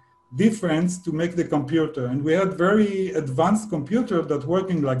difference to make the computer. And we had very advanced computer that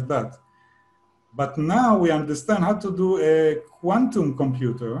working like that. But now we understand how to do a quantum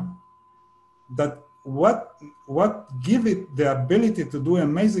computer that what give it the ability to do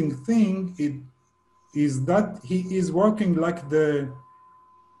amazing thing is that he is working like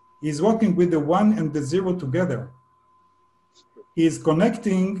he's working with the 1 and the 0 together. He is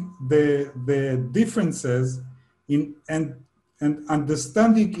connecting the differences and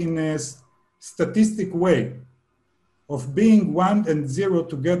understanding in a statistic way of being 1 and 0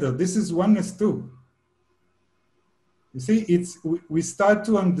 together. This is oneness too. You see, we start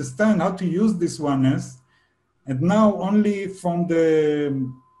to understand how to use this oneness, and now only from the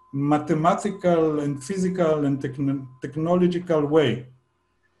mathematical and physical and technological way.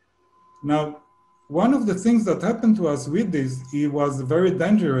 Now, one of the things that happened to us with this, it was very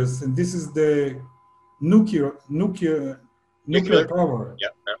dangerous, and this is the nuclear power. Yeah.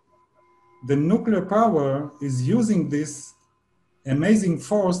 The nuclear power is using this amazing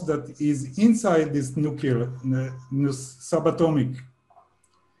force that is inside this nuclear subatomic,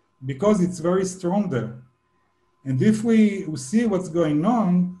 because it's very strong there. And if we see what's going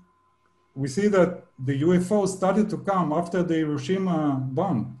on, we see that the UFO started to come after the Hiroshima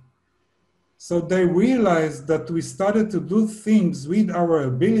bomb. So they realized that we started to do things with our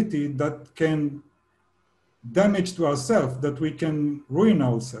ability that can damage to ourselves, that we can ruin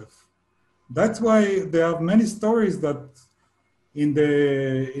ourselves. That's why there are many stories that in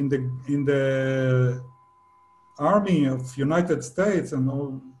the army of United States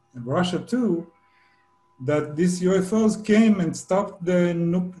and Russia too, that these UFOs came and stopped the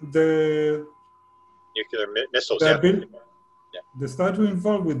nuclear missiles. They start to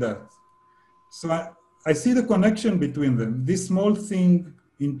involve with that. So I see the connection between them. This small thing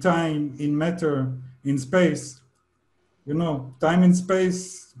in time, in matter, in space, you know, time and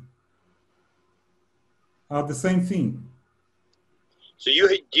space are the same thing. So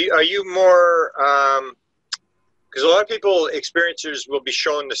are you more, because a lot of people, experiencers, will be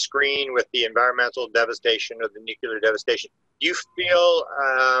shown the screen with the environmental devastation or the nuclear devastation. Do you feel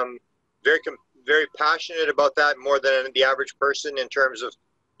very passionate about that more than the average person in terms of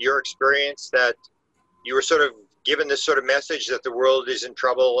your experience, that you were sort of given this sort of message that the world is in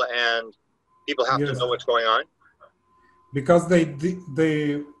trouble and people have to know what's going on? Because they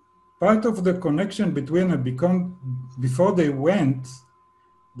part of the connection between them before they went,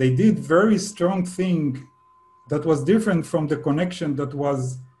 they did very strong thing that was different from the connection that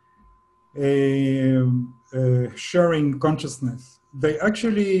was sharing consciousness. They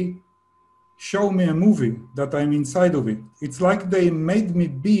actually show me a movie that I'm inside of it. It's like they made me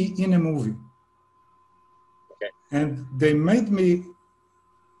be in a movie. Okay. And they made me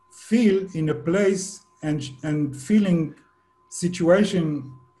feel in a place and feeling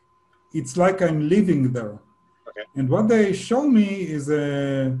situation, it's like I'm living there. Okay. And what they show me is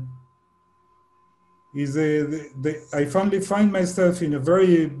I finally find myself in a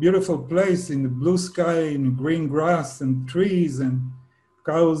very beautiful place, in the blue sky, in green grass and trees and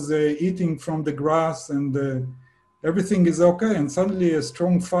cows eating from the grass, and everything is okay. And suddenly a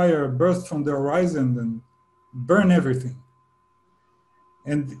strong fire burst from the horizon and burn everything.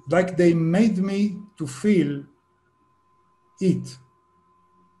 And like they made me to feel it,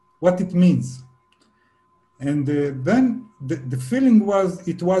 what it means. And then the feeling was,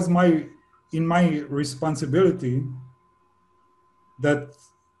 it was in my responsibility that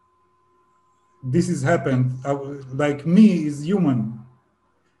this has happened. Like me is human.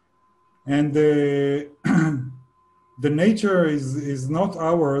 And the nature is not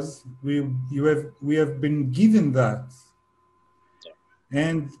ours. We have been given that.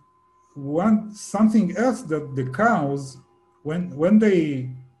 And something else that the cows, when they,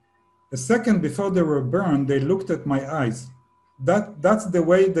 a second before they were burned, they looked at my eyes. That's the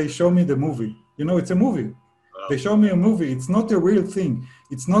way they show me the movie. You know, it's a movie. They show me a movie. It's not a real thing.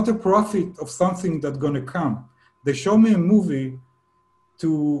 It's not a prophet of something that's going to come. They show me a movie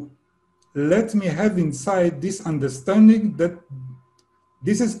to let me have inside this understanding that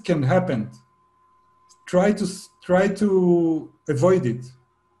can happen. Try to avoid it.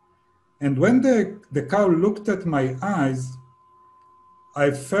 And when the cow looked at my eyes,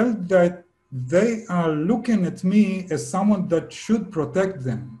 I felt that they are looking at me as someone that should protect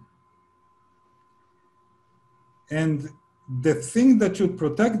them. And the thing that should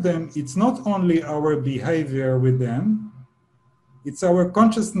protect them, it's not only our behavior with them, it's our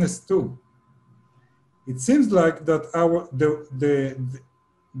consciousness too. It seems like that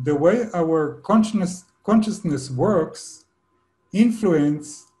the way our consciousness works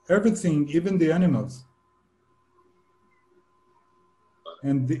influence everything, even the animals.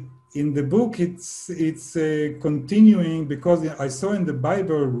 And in the book, it's continuing, because I saw in the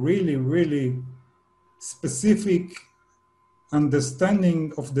Bible really specific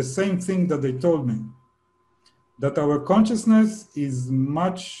understanding of the same thing that they told me, that our consciousness is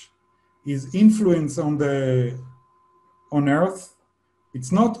influence on Earth.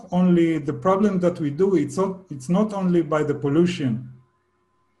 It's not only the problem that we do, it's not only by the pollution.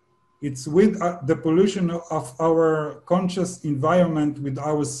 It's with the pollution of our conscious environment with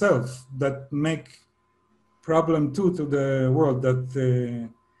ourselves that make problem too to the world.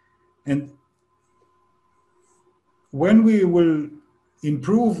 And when we will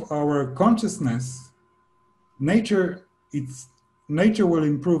improve our consciousness, nature will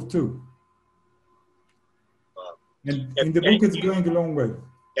improve too. And in the book, it's going a long way.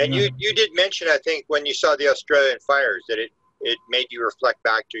 And you did mention, I think, when you saw the Australian fires, that it made you reflect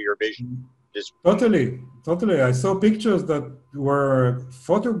back to your vision. Totally. I saw pictures that were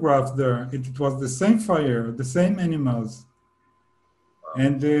photographed there. It was the same fire, the same animals. Wow.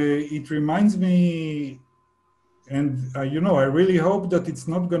 And it reminds me, and I really hope that it's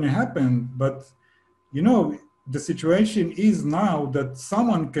not going to happen, but the situation is now that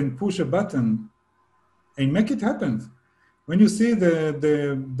someone can push a button and make it happen. When you see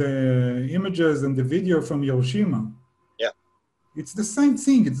the images and the video from Hiroshima, yeah, it's the same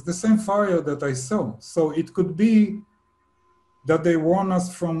thing. It's the same fire that I saw. So it could be that they warn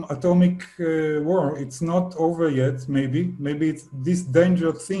us from atomic war. It's not over yet. Maybe this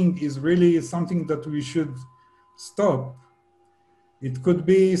dangerous thing is really something that we should stop. It could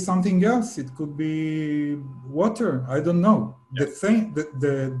be something else. It could be water. I don't know. Yeah.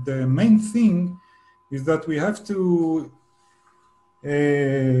 The main thing is that we have to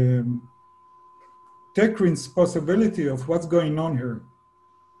take responsibility of what's going on here.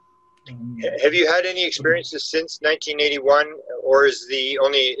 Have you had any experiences since 1981, or is the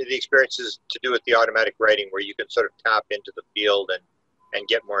experiences to do with the automatic writing, where you can sort of tap into the field and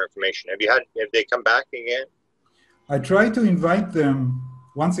get more information? Have they come back again? I try to invite them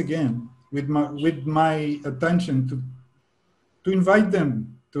once again with my attention to invite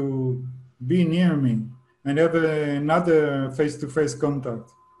them to be near me and have another face-to-face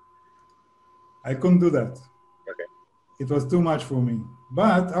contact. I couldn't do that. Okay. It was too much for me.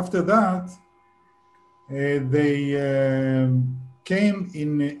 But after that, they came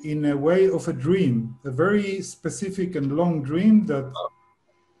in a way of a dream, a very specific and long dream that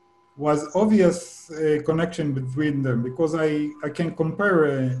was obvious connection between them, because I can compare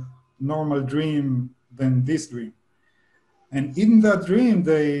a normal dream than this dream. And in that dream,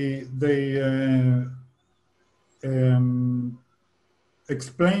 they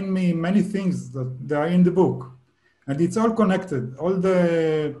explain me many things that they are in the book, and it's all connected. All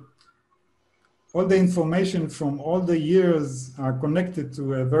the information from all the years are connected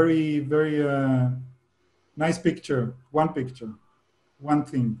to a very, very nice picture. One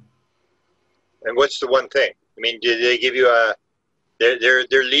thing. And what's the one thing? I mean, did they give you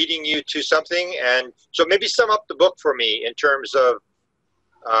they're leading you to something? And so maybe sum up the book for me in terms of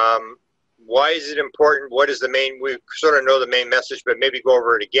why is it important? What is we sort of know the main message, but maybe go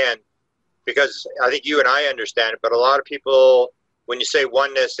over it again, because I think you and I understand it, but a lot of people, when you say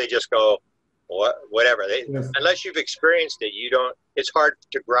oneness, they just go, whatever. Yes. Unless you've experienced it, it's hard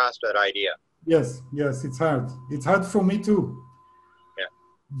to grasp that idea. Yes, it's hard. It's hard for me too. Yeah.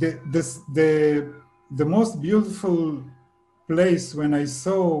 The most beautiful place when I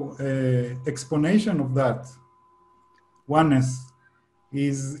saw explanation of that oneness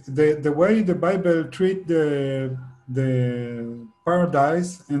is the way the Bible treat the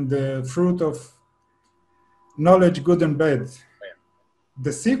paradise and the fruit of knowledge, good and bad.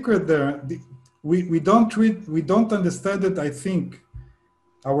 the secret there, we don't understand it. I think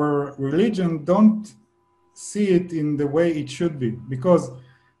our religion don't see it in the way it should be, because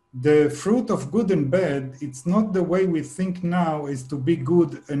the fruit of good and bad, it's not the way we think now is to be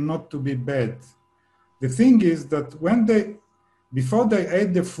good and not to be bad. The thing is that before they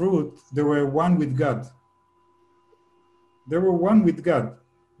ate the fruit, they were one with God. They were one with God.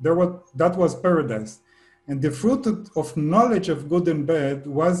 That was paradise. And the fruit of knowledge of good and bad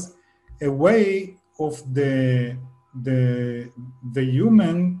was a way of the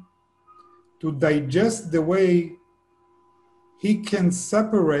human to digest the way he can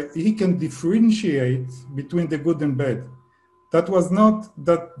differentiate between the good and bad. That was not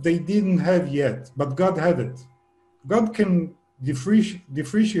that they didn't have yet, but God had it. God can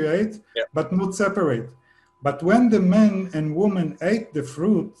differentiate, yeah. but not separate. But when the man and woman ate the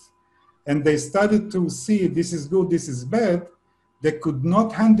fruit and they started to see this is good, this is bad, they could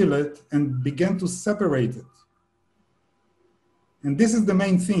not handle it and began to separate it. And this is the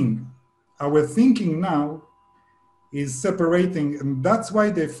main thing. Our thinking now is separating, and that's why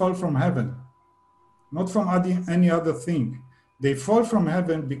they fall from heaven, not from any other thing. They fall from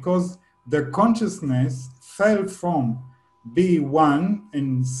heaven because their consciousness fell from be one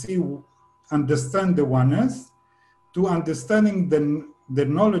and understand the oneness to understanding the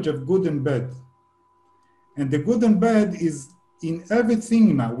knowledge of good and bad. And the good and bad is in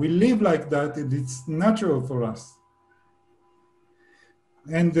everything now. We live like that, and it's natural for us.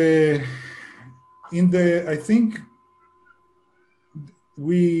 And I think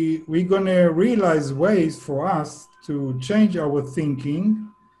we're gonna realize ways for us to change our thinking,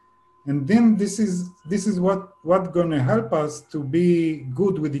 and then this is what gonna help us to be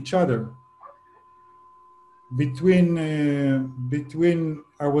good with each other, between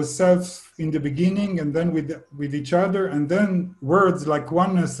ourselves in the beginning, and then with each other, and then words like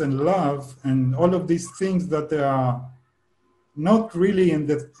oneness and love and all of these things that are not really in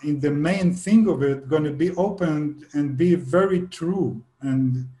the main thing of it, going to be opened and be very true.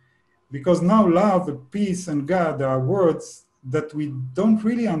 And because now love, peace, and God are words that we don't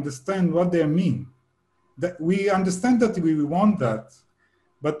really understand what they mean. That we understand that we want that,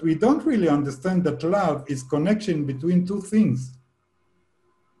 but we don't really understand that love is connection between two things.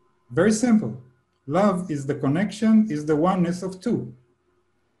 Very simple. Love is the connection, is the oneness of two.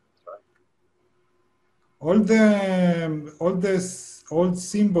 All these old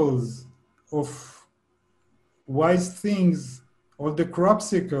symbols of wise things, all the crop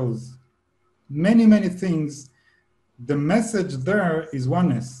circles, many things, the message there is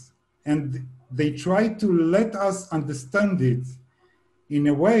oneness. And they try to let us understand it in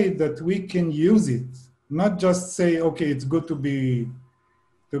a way that we can use it, not just say, okay, it's good to be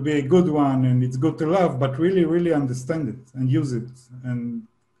a good one and it's good to love, but really understand it and use it. And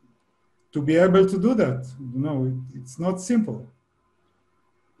to be able to do that, it's not simple.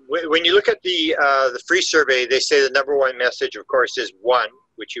 When you look at the free survey, they say the number one message, of course, is one,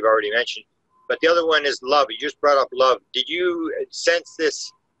 which you've already mentioned, but the other one is love. You just brought up love. Did you sense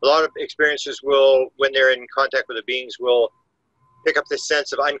this? A lot of experiencers will, when they're in contact with the beings, will pick up this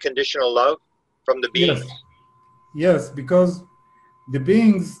sense of unconditional love from the beings? Yes, because the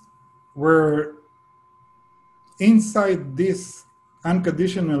beings were inside this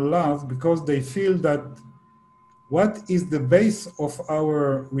unconditional love because they feel that what is the base of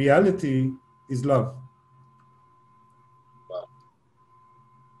our reality is love. Wow.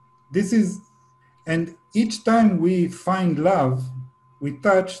 And each time we find love, we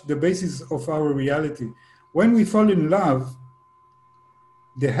touch the basis of our reality. When we fall in love,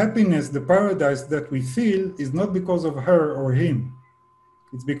 the happiness, the paradise that we feel is not because of her or him.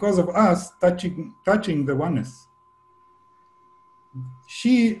 It's because of us touching the oneness.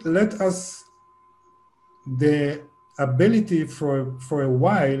 She let us the ability for a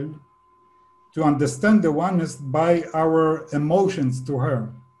while to understand the oneness by our emotions to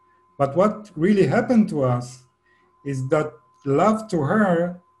her. But what really happened to us is that love to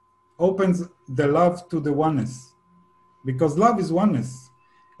her opens the love to the oneness, because love is oneness.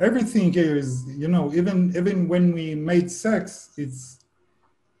 Everything here is, even when we made sex, it's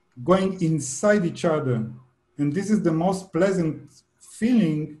going inside each other. And this is the most pleasant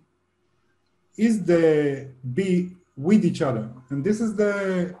feeling, is the be with each other. And this is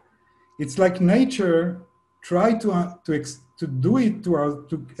it's like nature try to do it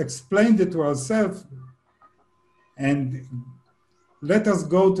to explain it to ourselves and let us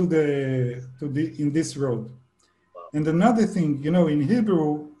go in this road. And another thing, in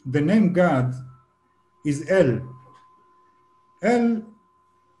Hebrew, the name God is El. El,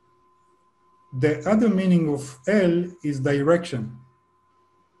 the other meaning of El is direction.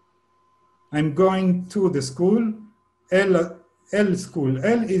 I'm going to the school, L school.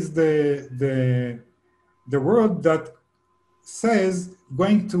 L is the word that says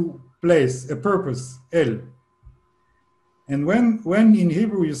going to place, a purpose, L. And when in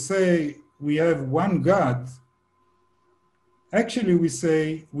Hebrew you say we have one God, actually we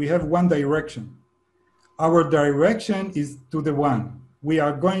say we have one direction. Our direction is to the one. We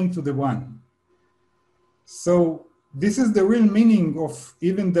are going to the one. So this is the real meaning of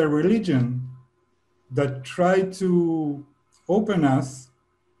even the religion that try to open us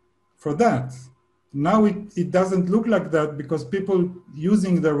for that. Now it doesn't look like that because people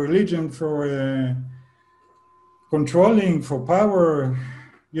using the religion for controlling, for power,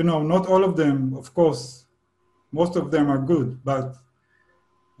 you know, not all of them, of course, most of them are good, but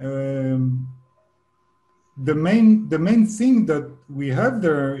the main thing that we have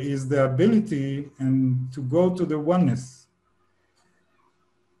there is the ability and to go to the oneness.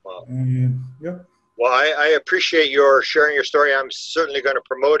 Wow. Yeah. Well, I appreciate your sharing your story. I'm certainly going to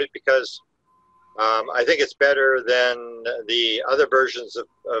promote it because I think it's better than the other versions of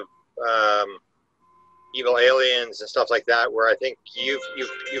evil aliens and stuff like that, where I think you've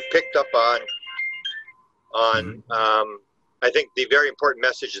picked up on I think the very important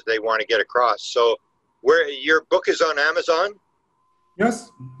messages they want to get across. So, where your book is on Amazon? Yes,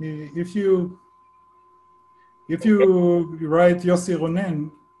 if you write Yossi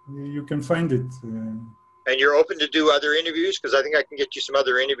Ronen, you can find it. And you're open to do other interviews, because I think I can get you some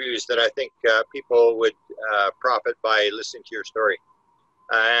other interviews that I think people would profit by listening to your story.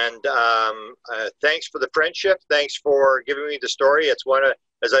 And thanks for the friendship. Thanks for giving me the story. It's one of,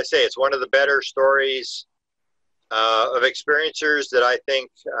 as I say, it's one of the better stories of experiencers that I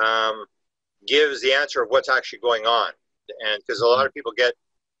think gives the answer of what's actually going on. And because a lot of people get,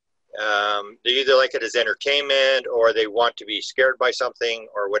 they either like it as entertainment or they want to be scared by something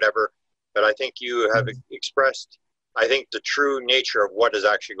or whatever. But I think you have expressed, I think, the true nature of what is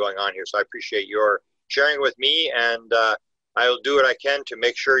actually going on here. So I appreciate your sharing with me, and I'll do what I can to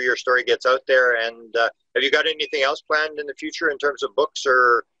make sure your story gets out there. And have you got anything else planned in the future in terms of books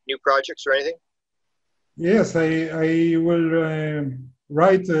or new projects or anything? Yes, I will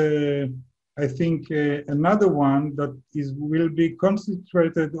write, I think, another one that will be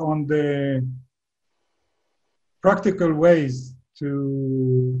concentrated on the practical ways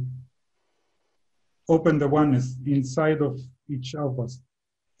to open the oneness inside of each of us,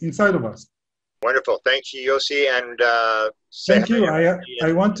 inside of us. Wonderful. Thank you, Yossi. And thank you.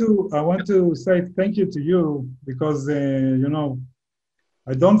 I want to say thank you to you because you know,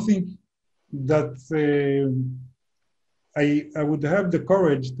 I don't think that I would have the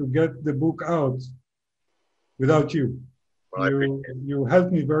courage to get the book out without you. Well, you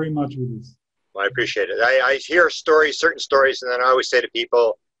helped me very much with this. Well, I appreciate it. I hear stories, certain stories, and then I always say to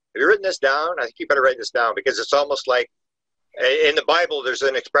people, have you written this down? I think you better write this down, because it's almost like in the Bible, there's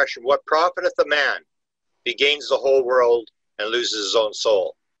an expression, what profiteth a man if he gains the whole world and loses his own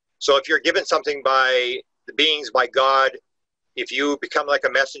soul? So if you're given something by the beings, by God, if you become like a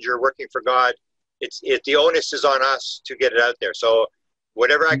messenger working for God, the onus is on us to get it out there. So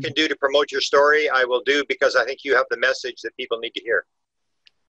whatever I can do to promote your story, I will do, because I think you have the message that people need to hear.